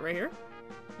take the hit right here.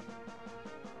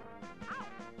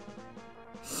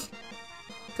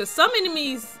 Because some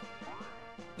enemies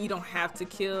you don't have to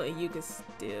kill and you can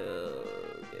still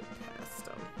get past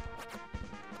them.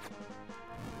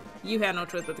 You had no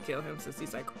choice but to kill him since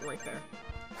he's like right there.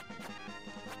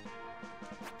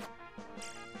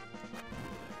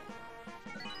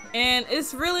 And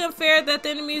it's really unfair that the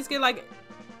enemies get like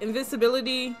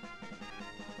invincibility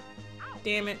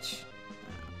damage.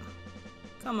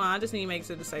 Come on, I just need to make it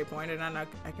to the save point and I know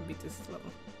I can beat this level.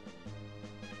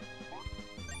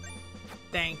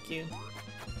 Thank you.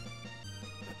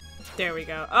 There we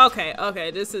go. Okay,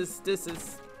 okay, this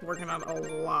is working out a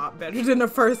lot better than the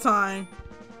first time.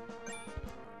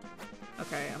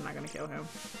 Okay, I'm not gonna kill him.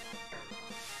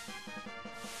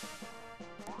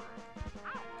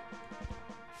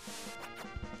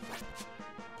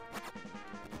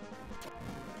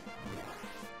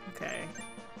 Okay.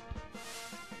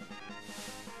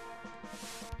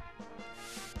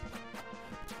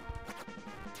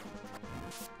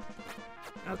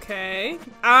 Okay.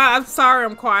 I'm sorry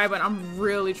I'm quiet, but I'm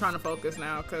really trying to focus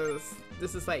now because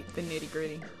this is like the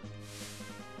nitty-gritty.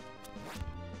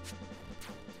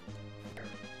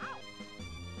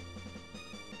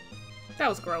 That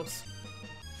was gross.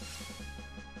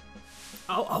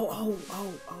 Oh.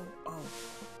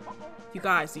 You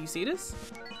guys, do you see this?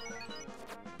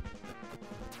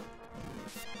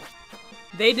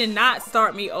 They did not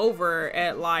start me over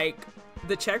at like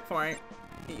the checkpoint.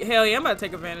 Hell yeah, I'm about to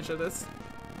take advantage of this.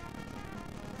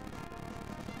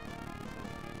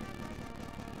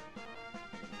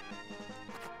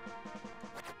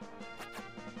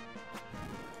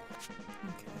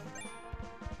 Okay.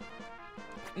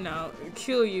 No,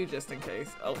 kill you just in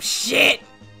case. Oh shit!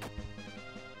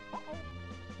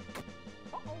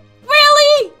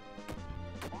 Really?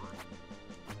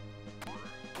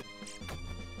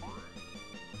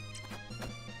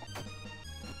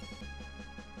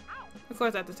 Of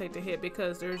course I have to take the hit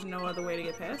because there's no other way to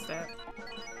get past that.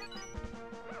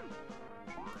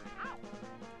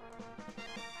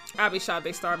 I'll be shocked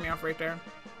they started me off right there.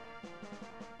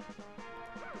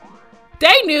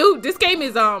 They knew! This game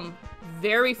is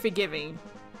very forgiving.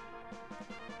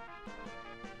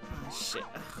 Shit.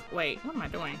 Ugh, wait, what am I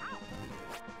doing?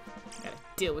 Gotta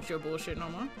deal with your bullshit no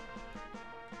more.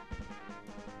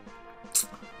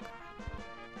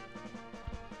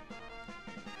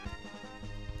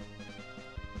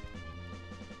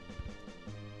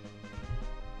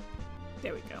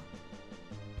 There we go.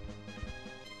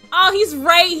 Oh, he's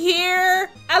right here.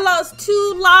 I lost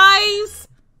 2 lives.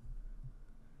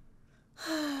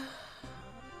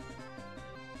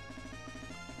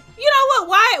 You know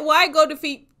what? Why go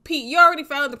defeat Pete? You already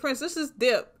found the prince. Let's just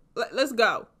dip. Let's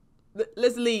go.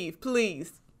 Let's leave,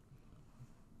 please.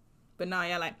 But now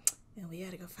y'all like, and we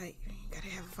gotta go fight. Gotta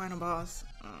have a final boss.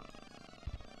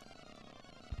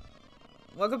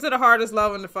 Welcome to the hardest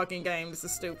level in the fucking game. This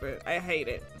is stupid. I hate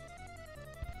it.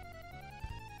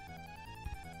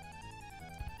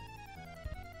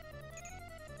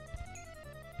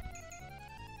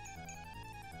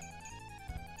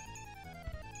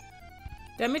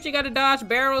 That means you gotta dodge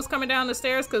barrels coming down the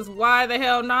stairs, cause why the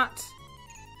hell not?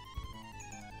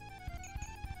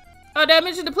 Oh, that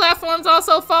means the platforms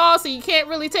also fall, so you can't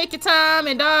really take your time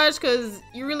and dodge, cause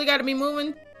you really gotta be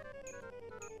moving.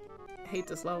 I hate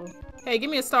this level. Hey, give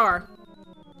me a star.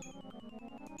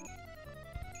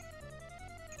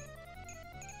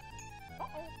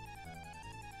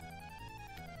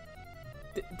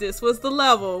 This was the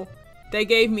level. They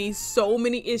gave me so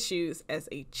many issues as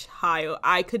a child.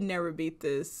 I could never beat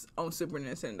this on Super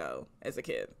Nintendo as a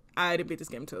kid. I didn't beat this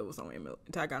game until it was on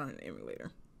until I got on an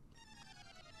emulator.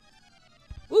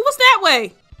 Ooh, what's that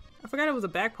way? I forgot it was a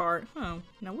back part. Oh,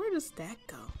 now where does that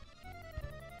go?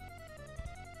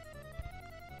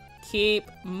 Keep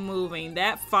moving.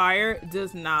 That fire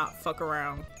does not fuck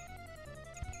around.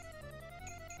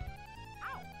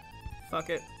 Fuck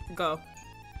it. Go.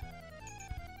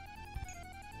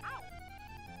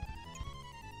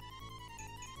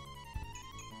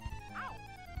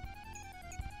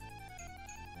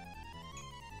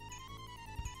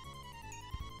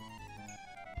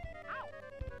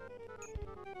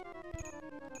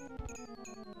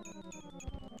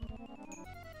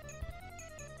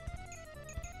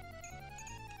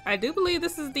 I do believe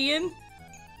this is the end.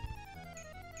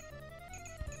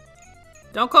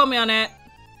 Don't quote me on that.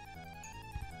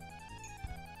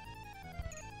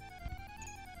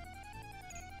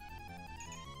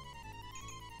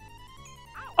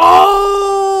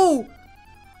 Oh!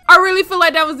 I really feel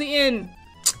like that was the end.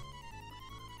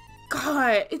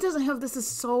 God, it doesn't help. This is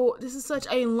such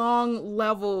a long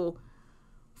level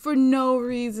for no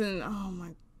reason. Oh my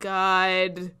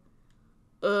God.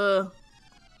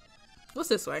 What's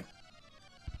this way?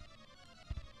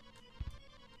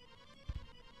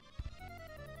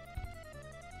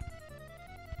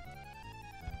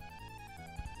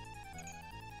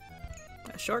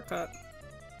 A shortcut.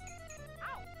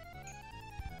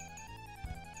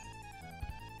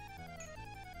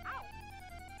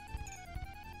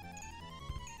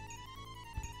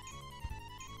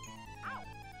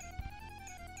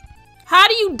 How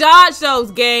do you dodge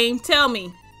those, game? Tell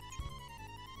me.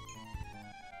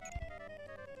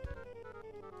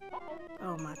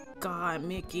 Oh my God,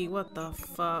 Mickey, what the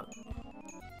fuck?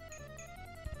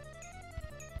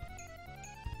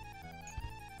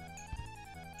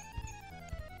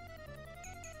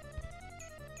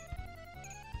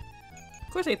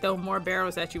 Of course they throw more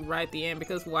barrels at you right at the end,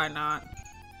 because why not?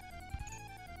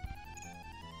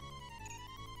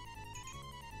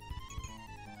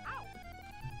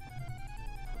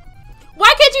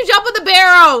 Why can't you jump with the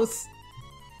barrels?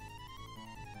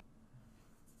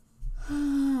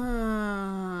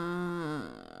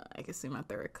 I can see my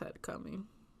third cut coming.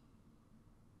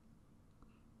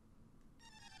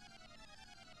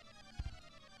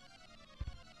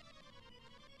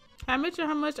 I mentioned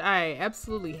how much I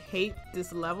absolutely hate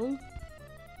this level.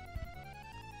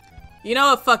 You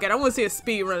know what? Fuck it. I want to see a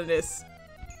speed run of this.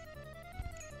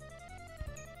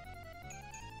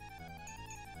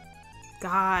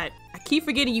 God, I keep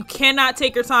forgetting you cannot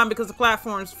take your time because the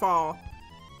platforms fall.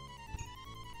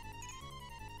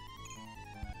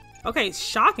 Okay,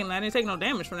 shockingly, I didn't take no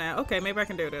damage from that. Okay, maybe I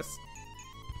can do this.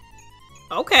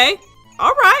 Okay.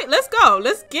 All right, let's go.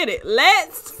 Let's get it.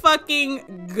 Let's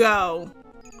fucking go.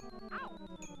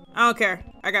 I don't care.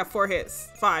 I got 4 hits.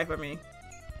 5, I mean.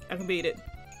 I can beat it.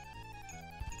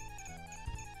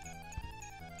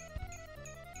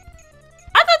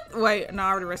 Wait, no, I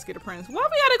already rescued the prince. Why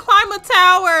we gotta climb a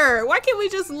tower? Why can't we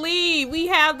just leave? We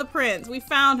have the prince. We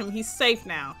found him. He's safe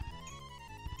now.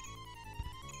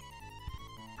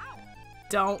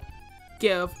 Don't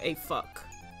give a fuck.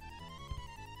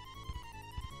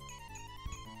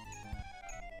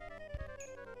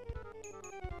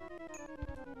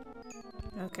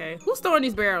 Okay, who's throwing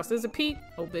these barrels? Is it Pete?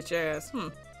 Oh, bitch ass.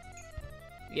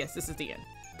 Yes, this is the end.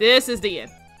 This is the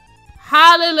end.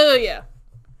 Hallelujah.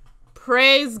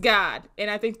 Praise God. And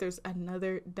I think there's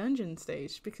another dungeon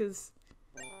stage because...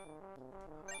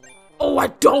 Oh, I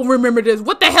don't remember this.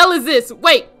 What the hell is this?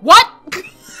 Wait, what?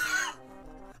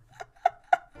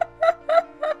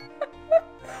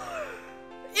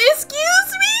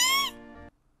 Excuse me?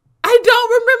 I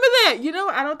don't remember that. You know,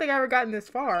 I don't think I ever gotten this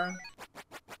far.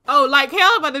 Oh, like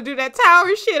hell, I'm about to do that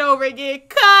tower shit over again.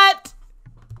 Cut.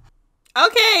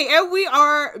 Okay, and we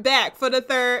are back for the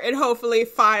third and hopefully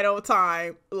final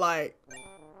time. Like,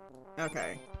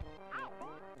 okay.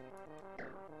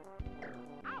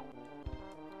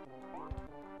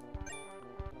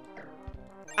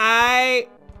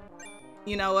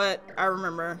 You know what? I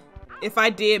remember. If I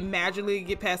did magically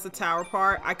get past the tower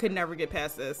part, I could never get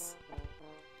past this.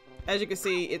 As you can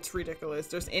see, it's ridiculous.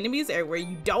 There's enemies everywhere.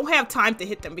 You don't have time to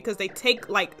hit them because they take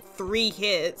like 3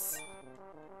 hits.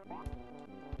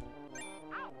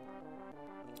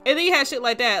 And then you have shit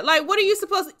like that. Like, what are you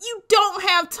supposed to... You don't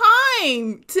have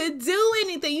time to do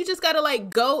anything. You just gotta like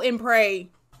go and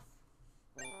pray.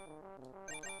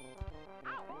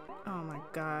 Oh my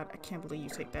God. I can't believe you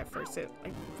take that first hit.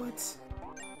 Like, what?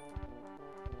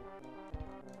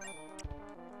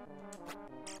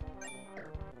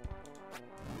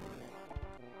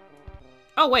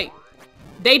 Oh, wait.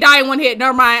 They die in 1 hit.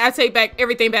 Never mind. I take back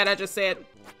everything bad I just said.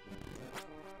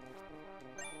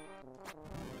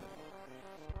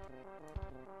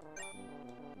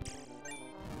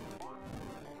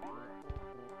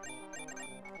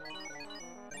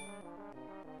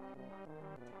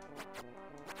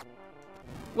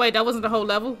 Wait, that wasn't the whole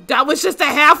level? That was just a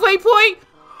halfway point?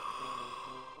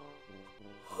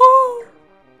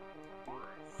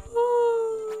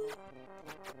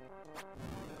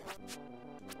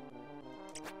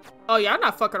 Oh, y'all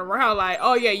not fucking around. Like,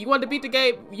 oh yeah, you want to beat the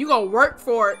game? You gonna work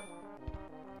for it.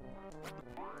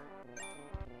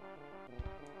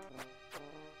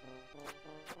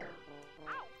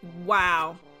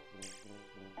 Wow.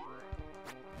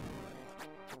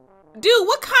 Dude,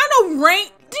 what kind of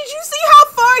rank? Did you see how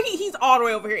far he's all the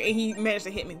way over here and he managed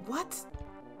to hit me? What?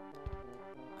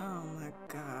 Oh my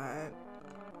God.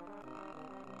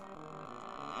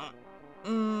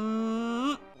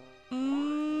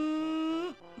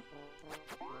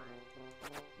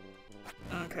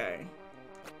 Okay.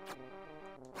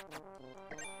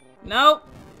 Nope.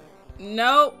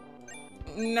 Nope.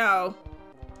 No.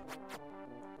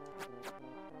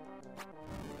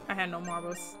 I had no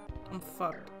marbles. I'm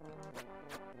fucked.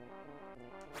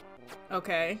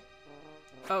 Okay.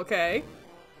 Okay.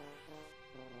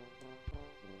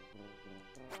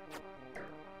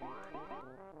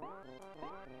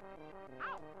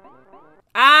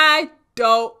 I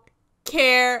don't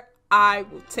care. I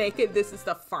will take it. This is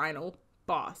the final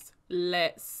boss.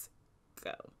 Let's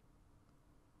go.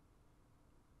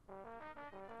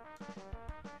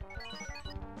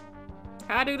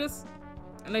 How I do this?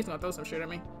 I know he's gonna throw some shit at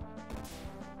me.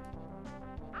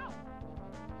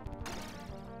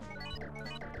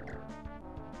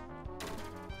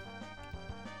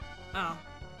 Oh.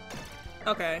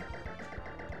 Okay.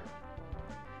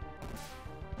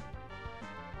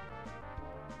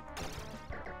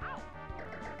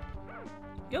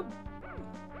 Yep.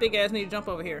 Big ass need to jump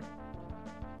over here.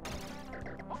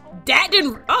 That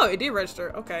didn't... Oh, it did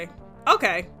register. Okay.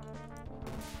 Okay.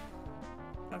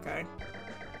 Okay.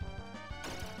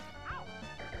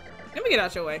 Let me get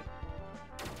out your way.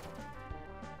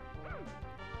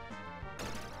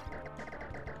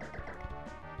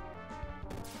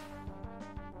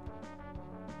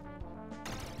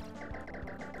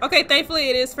 Okay, thankfully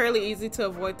it is fairly easy to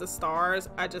avoid the stars.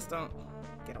 I just don't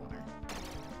get on her.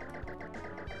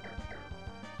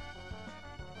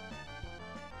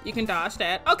 You can dodge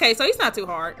that. Okay, so he's not too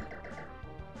hard.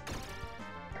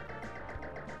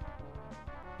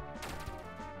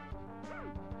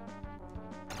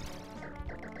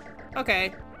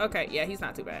 Okay, okay, yeah, he's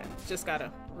not too bad. Just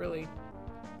gotta really...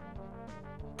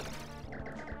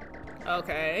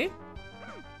 Okay.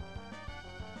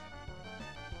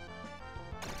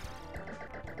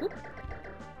 Oop.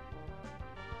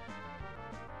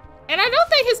 And I don't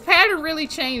think his pattern really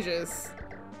changes.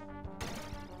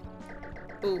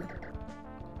 Ooh.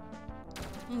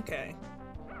 Okay.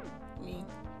 Let me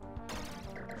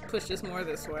push this more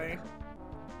this way.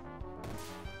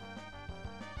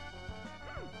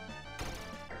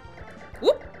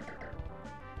 Whoop.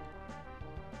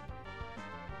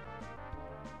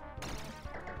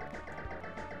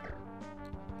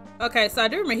 Okay, so I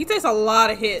do remember he takes a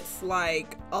lot of hits,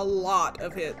 like a lot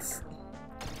of hits.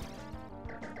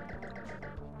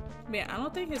 Man, I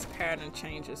don't think his pattern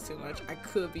changes too much. I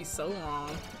could be so wrong.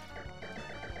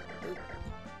 Oop.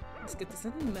 Let's get this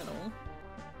in the middle.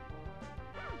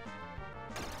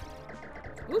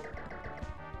 Oop.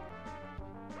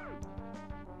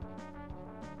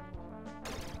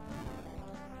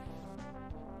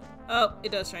 Oh,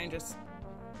 it does change us.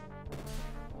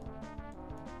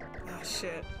 Oh,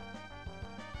 shit.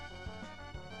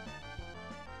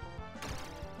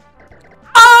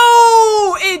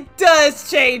 Oh, it does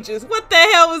change us. What the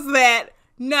hell was that?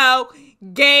 No.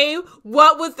 Game,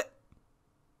 what was the...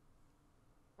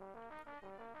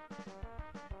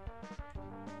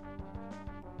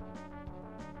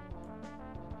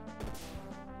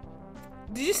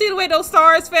 Did you see the way those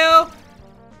stars fell?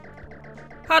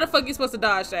 How the fuck you supposed to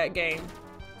dodge that game?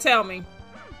 Tell me.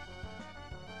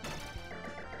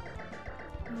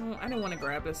 I didn't want to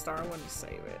grab this star. I wanted to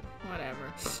save it.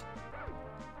 Whatever.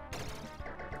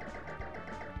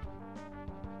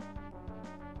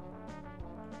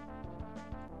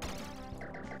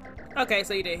 Okay,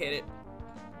 so you did hit it.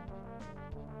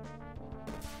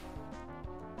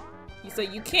 So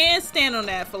you can stand on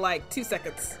that for like 2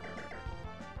 seconds.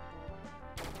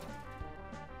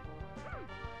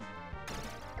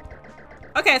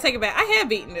 Okay, I take it back. I have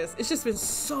beaten this. It's just been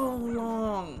so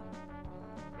long.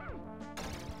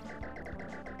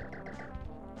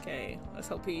 Okay, let's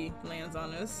hope he lands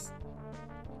on this.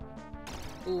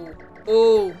 Ooh,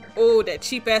 ooh, ooh, that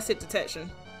cheap ass hit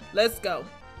detection. Let's go.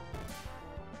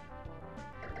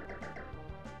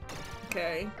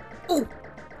 Okay. Ooh,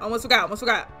 almost forgot, almost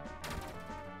forgot.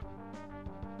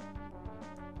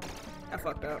 I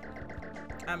fucked up.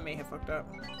 I may have fucked up.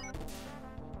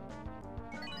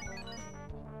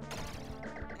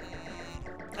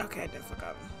 Okay, I did fuck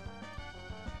up.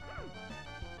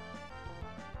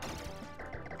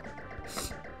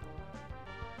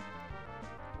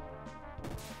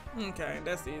 Okay,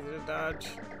 that's easy to dodge.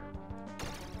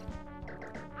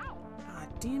 Ah,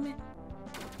 damn it.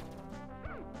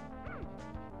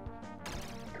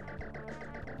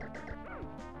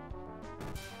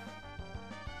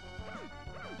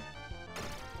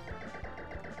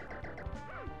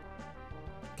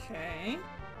 Okay.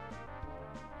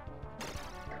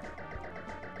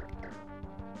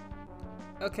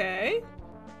 Okay.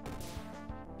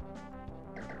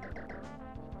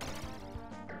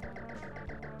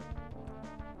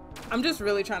 I'm just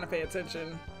really trying to pay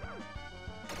attention.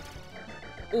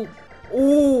 Ooh.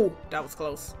 Ooh. That was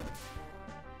close.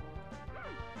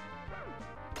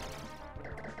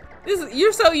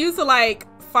 You're so used to like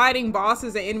fighting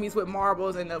bosses and enemies with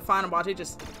marbles, and the final boss, they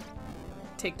just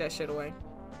take that shit away.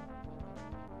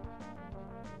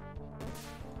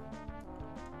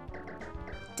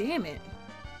 Damn it.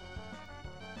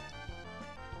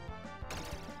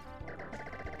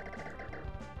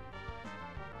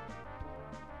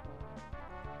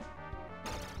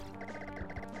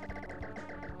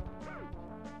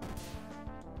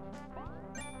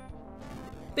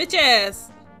 Bitch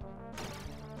ass.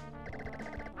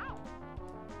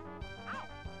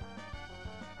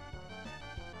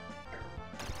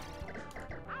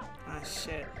 Ah,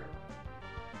 shit.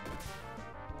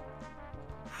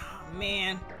 Oh,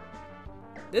 man.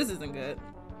 This isn't good.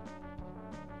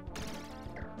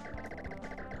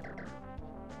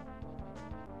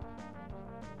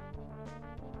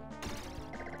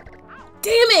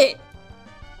 Damn it!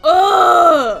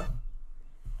 Ugh!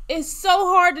 It's so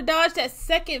hard to dodge that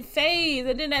second phase,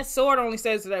 and then that sword only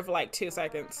stays there for like 2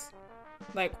 seconds.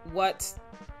 Like, what?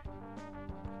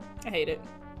 I hate it.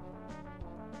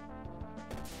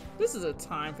 This is a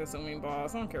time-consuming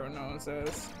boss. I don't care what no one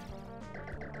says.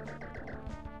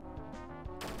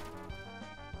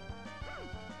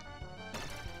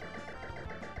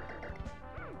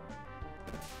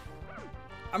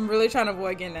 I'm really trying to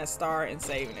avoid getting that star and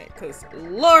saving it, because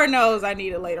Lord knows I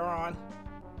need it later on.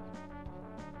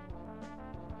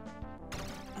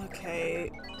 Okay.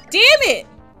 Damn it!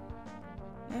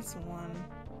 That's one.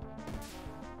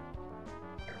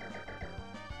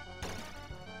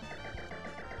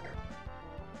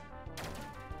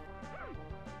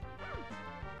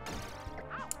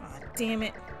 Oh, damn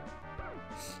it.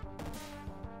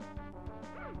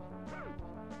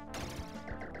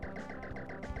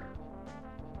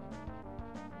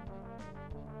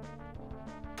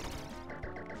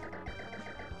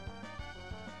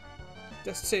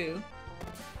 Just two.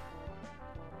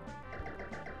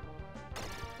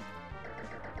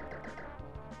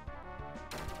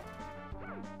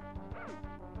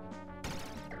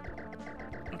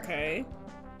 Okay.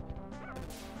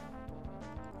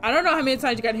 I don't know how many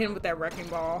times you got hit him with that wrecking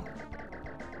ball.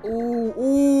 Ooh,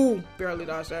 ooh. Barely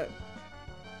dodged that.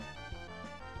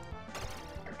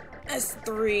 That's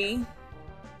 3.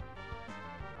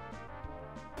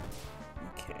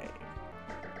 Okay.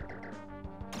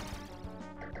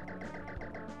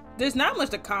 There's not much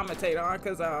to commentate on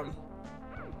because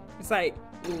it's like,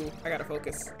 ooh, I gotta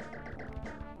focus.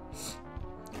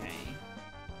 Okay.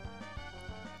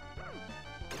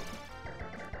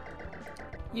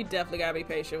 You definitely gotta be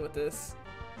patient with this.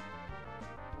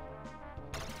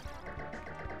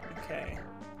 Okay.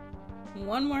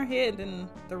 One more hit, then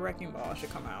the wrecking ball should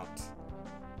come out.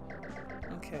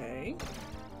 Okay.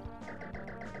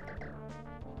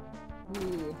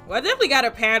 Ooh. Well, I definitely got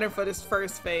a pattern for this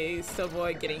first phase to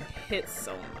avoid getting hit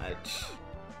so much.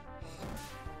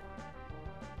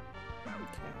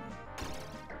 Okay.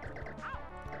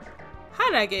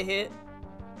 How did I get hit?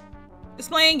 It's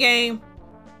playing game.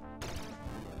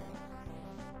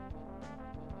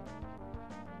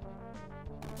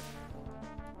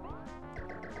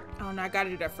 Oh no, I gotta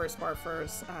do that first part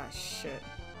first. Ah, shit.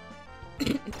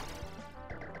 Okay.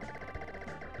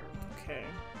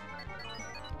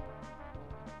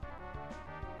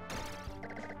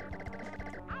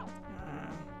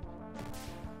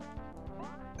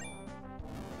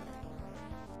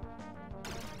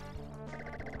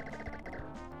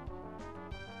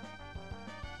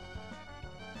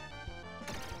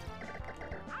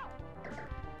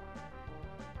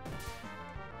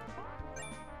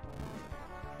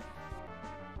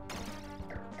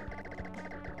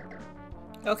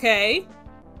 Okay.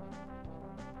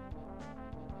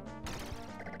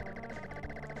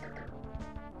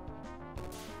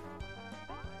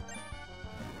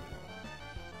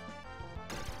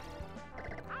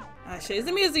 Ah, shit. Is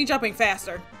the music jumping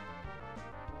faster?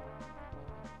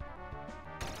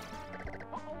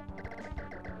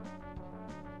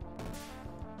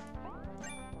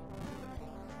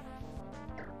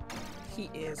 He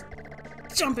is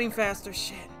jumping faster.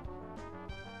 Shit.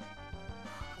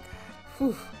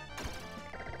 Whew.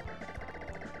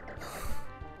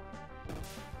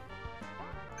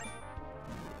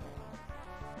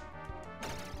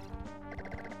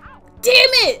 Damn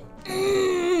it!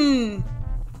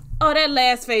 Oh, that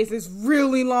last phase is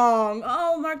really long.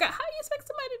 Oh my god, how do you expect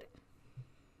somebody to...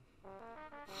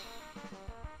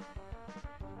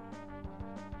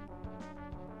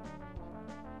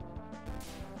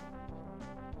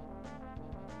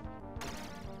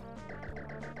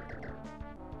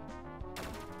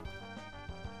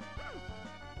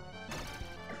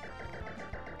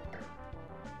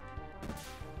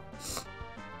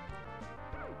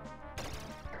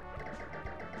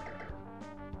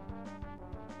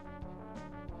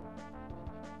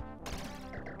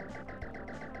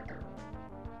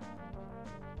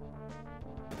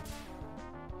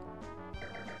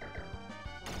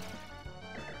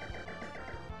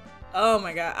 Oh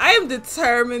my god, I am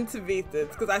determined to beat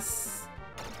this because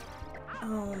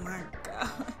oh my god.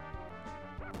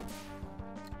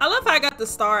 I love how I got the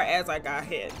star as I got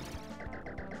hit.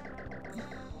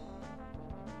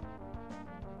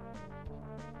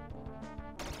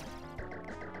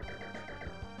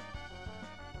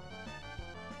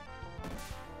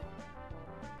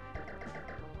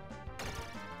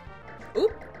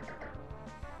 Oop.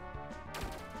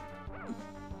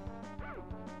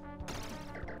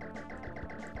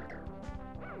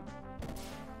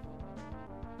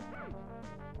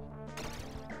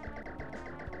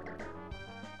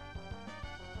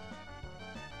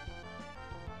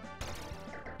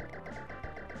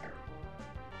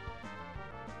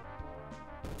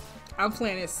 I'm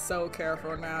playing it so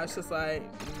careful now. It's just like,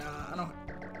 nah, I don't.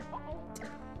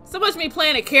 So much me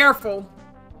playing it careful.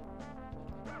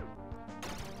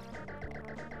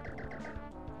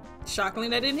 Shockingly,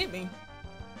 that didn't hit me.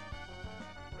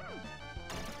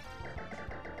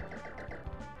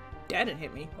 That didn't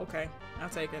hit me. Okay, I'll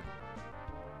take it.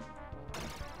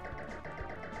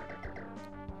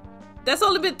 That's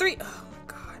only been 3. Oh my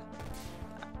god.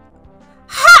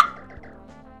 Ha!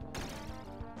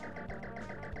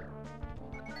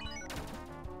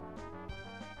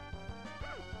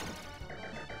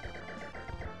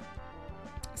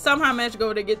 Somehow I managed to go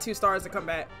over to get 2 stars to come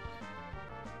back.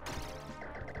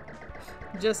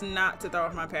 Just not to throw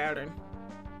off my pattern.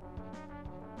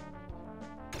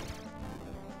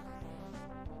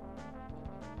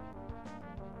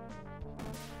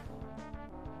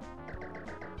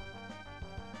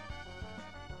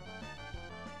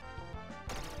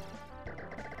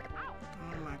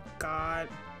 Oh my god.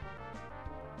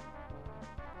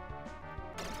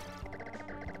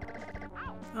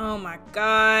 Oh my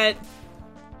god.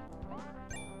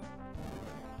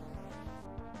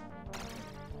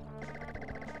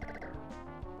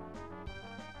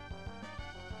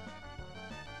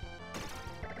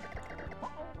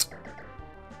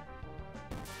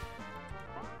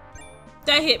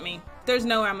 That hit me. There's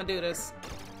no way I'm gonna do this.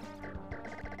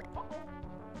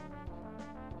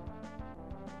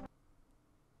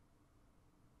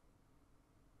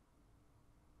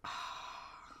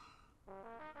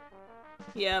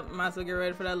 Yeah, might as well get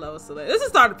ready for that level select. This is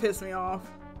starting to piss me off.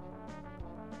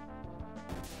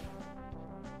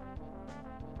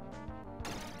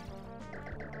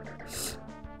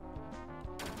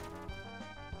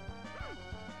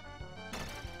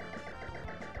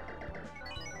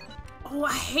 Oh,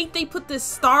 I hate they put this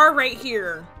star right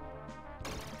here.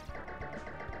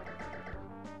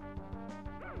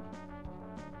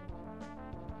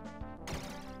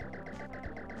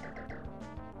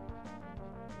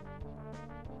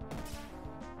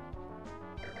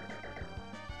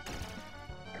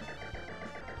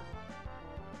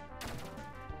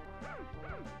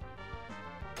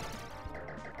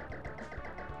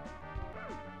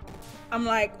 I'm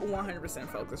like 100%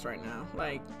 focused right now.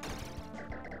 Like,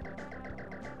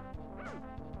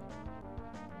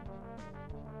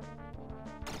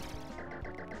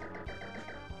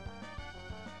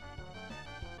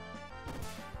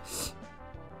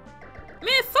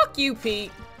 man, fuck you,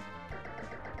 Pete.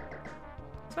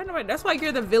 That's why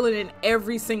you're the villain in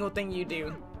every single thing you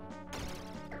do.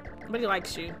 Nobody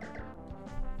likes you.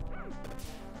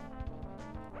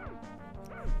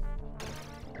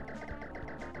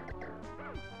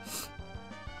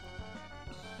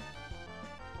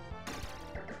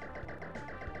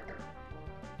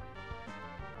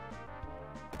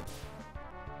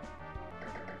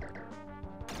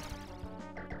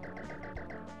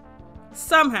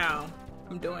 Somehow,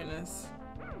 I'm doing this.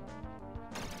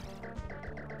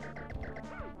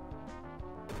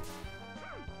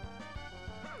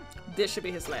 This should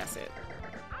be his last hit.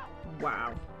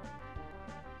 Wow.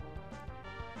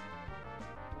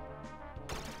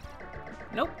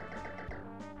 Nope.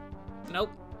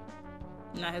 Nope.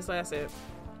 Not his last hit.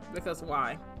 Because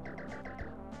why?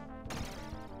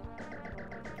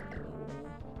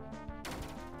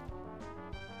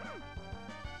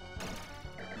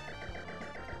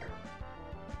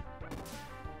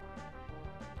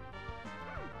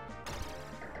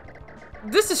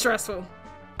 This is stressful.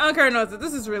 I don't care who knows it.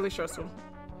 This is really stressful.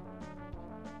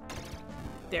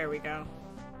 There we go.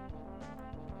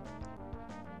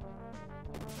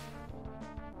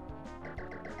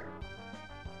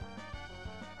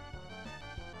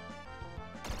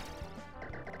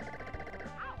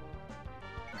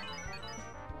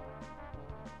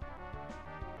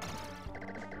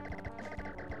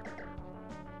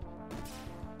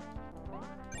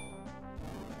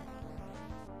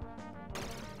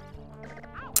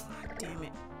 Damn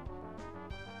it.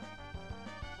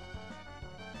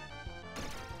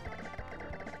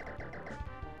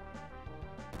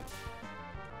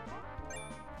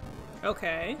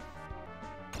 Okay.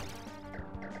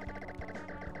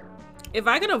 If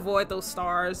I can avoid those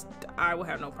stars, I will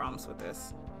have no problems with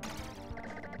this.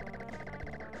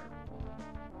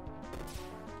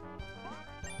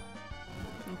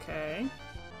 Okay.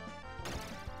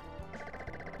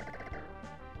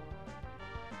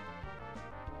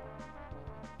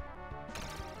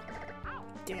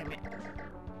 Damn it.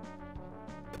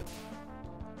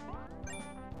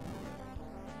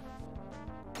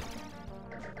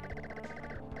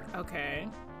 Okay.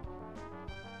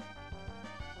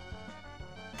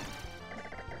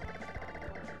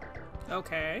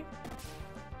 Okay.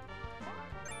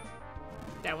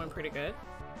 That went pretty good.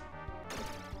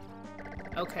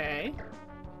 Okay.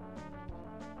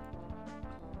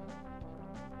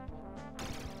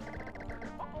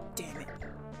 Damn it.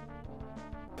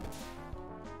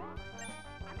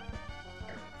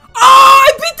 Oh,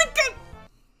 I beat the game!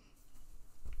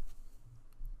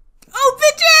 Oh,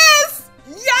 bitches!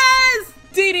 Yes!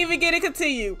 Didn't even get to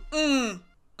continue.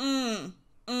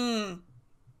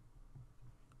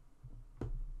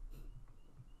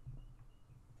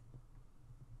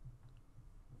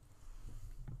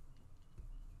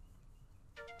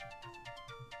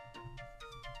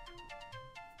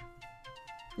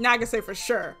 Now I can say for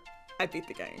sure I beat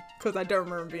the game because I don't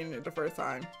remember beating it the first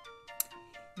time.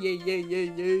 Yay, yay,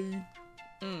 yay, yay.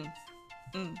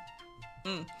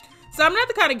 So I'm not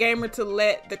the kind of gamer to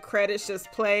let the credits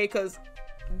just play because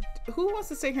who wants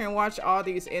to sit here and watch all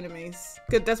these enemies?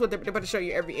 Because that's what they're about to show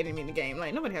you, every enemy in the game.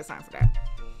 Like, nobody has time for that.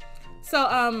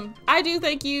 So I do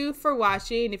thank you for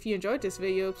watching. If you enjoyed this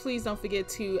video, please don't forget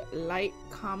to like,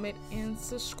 comment, and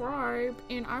subscribe.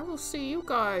 And I will see you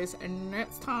guys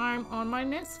next time on my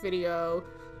next video.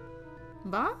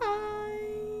 Bye.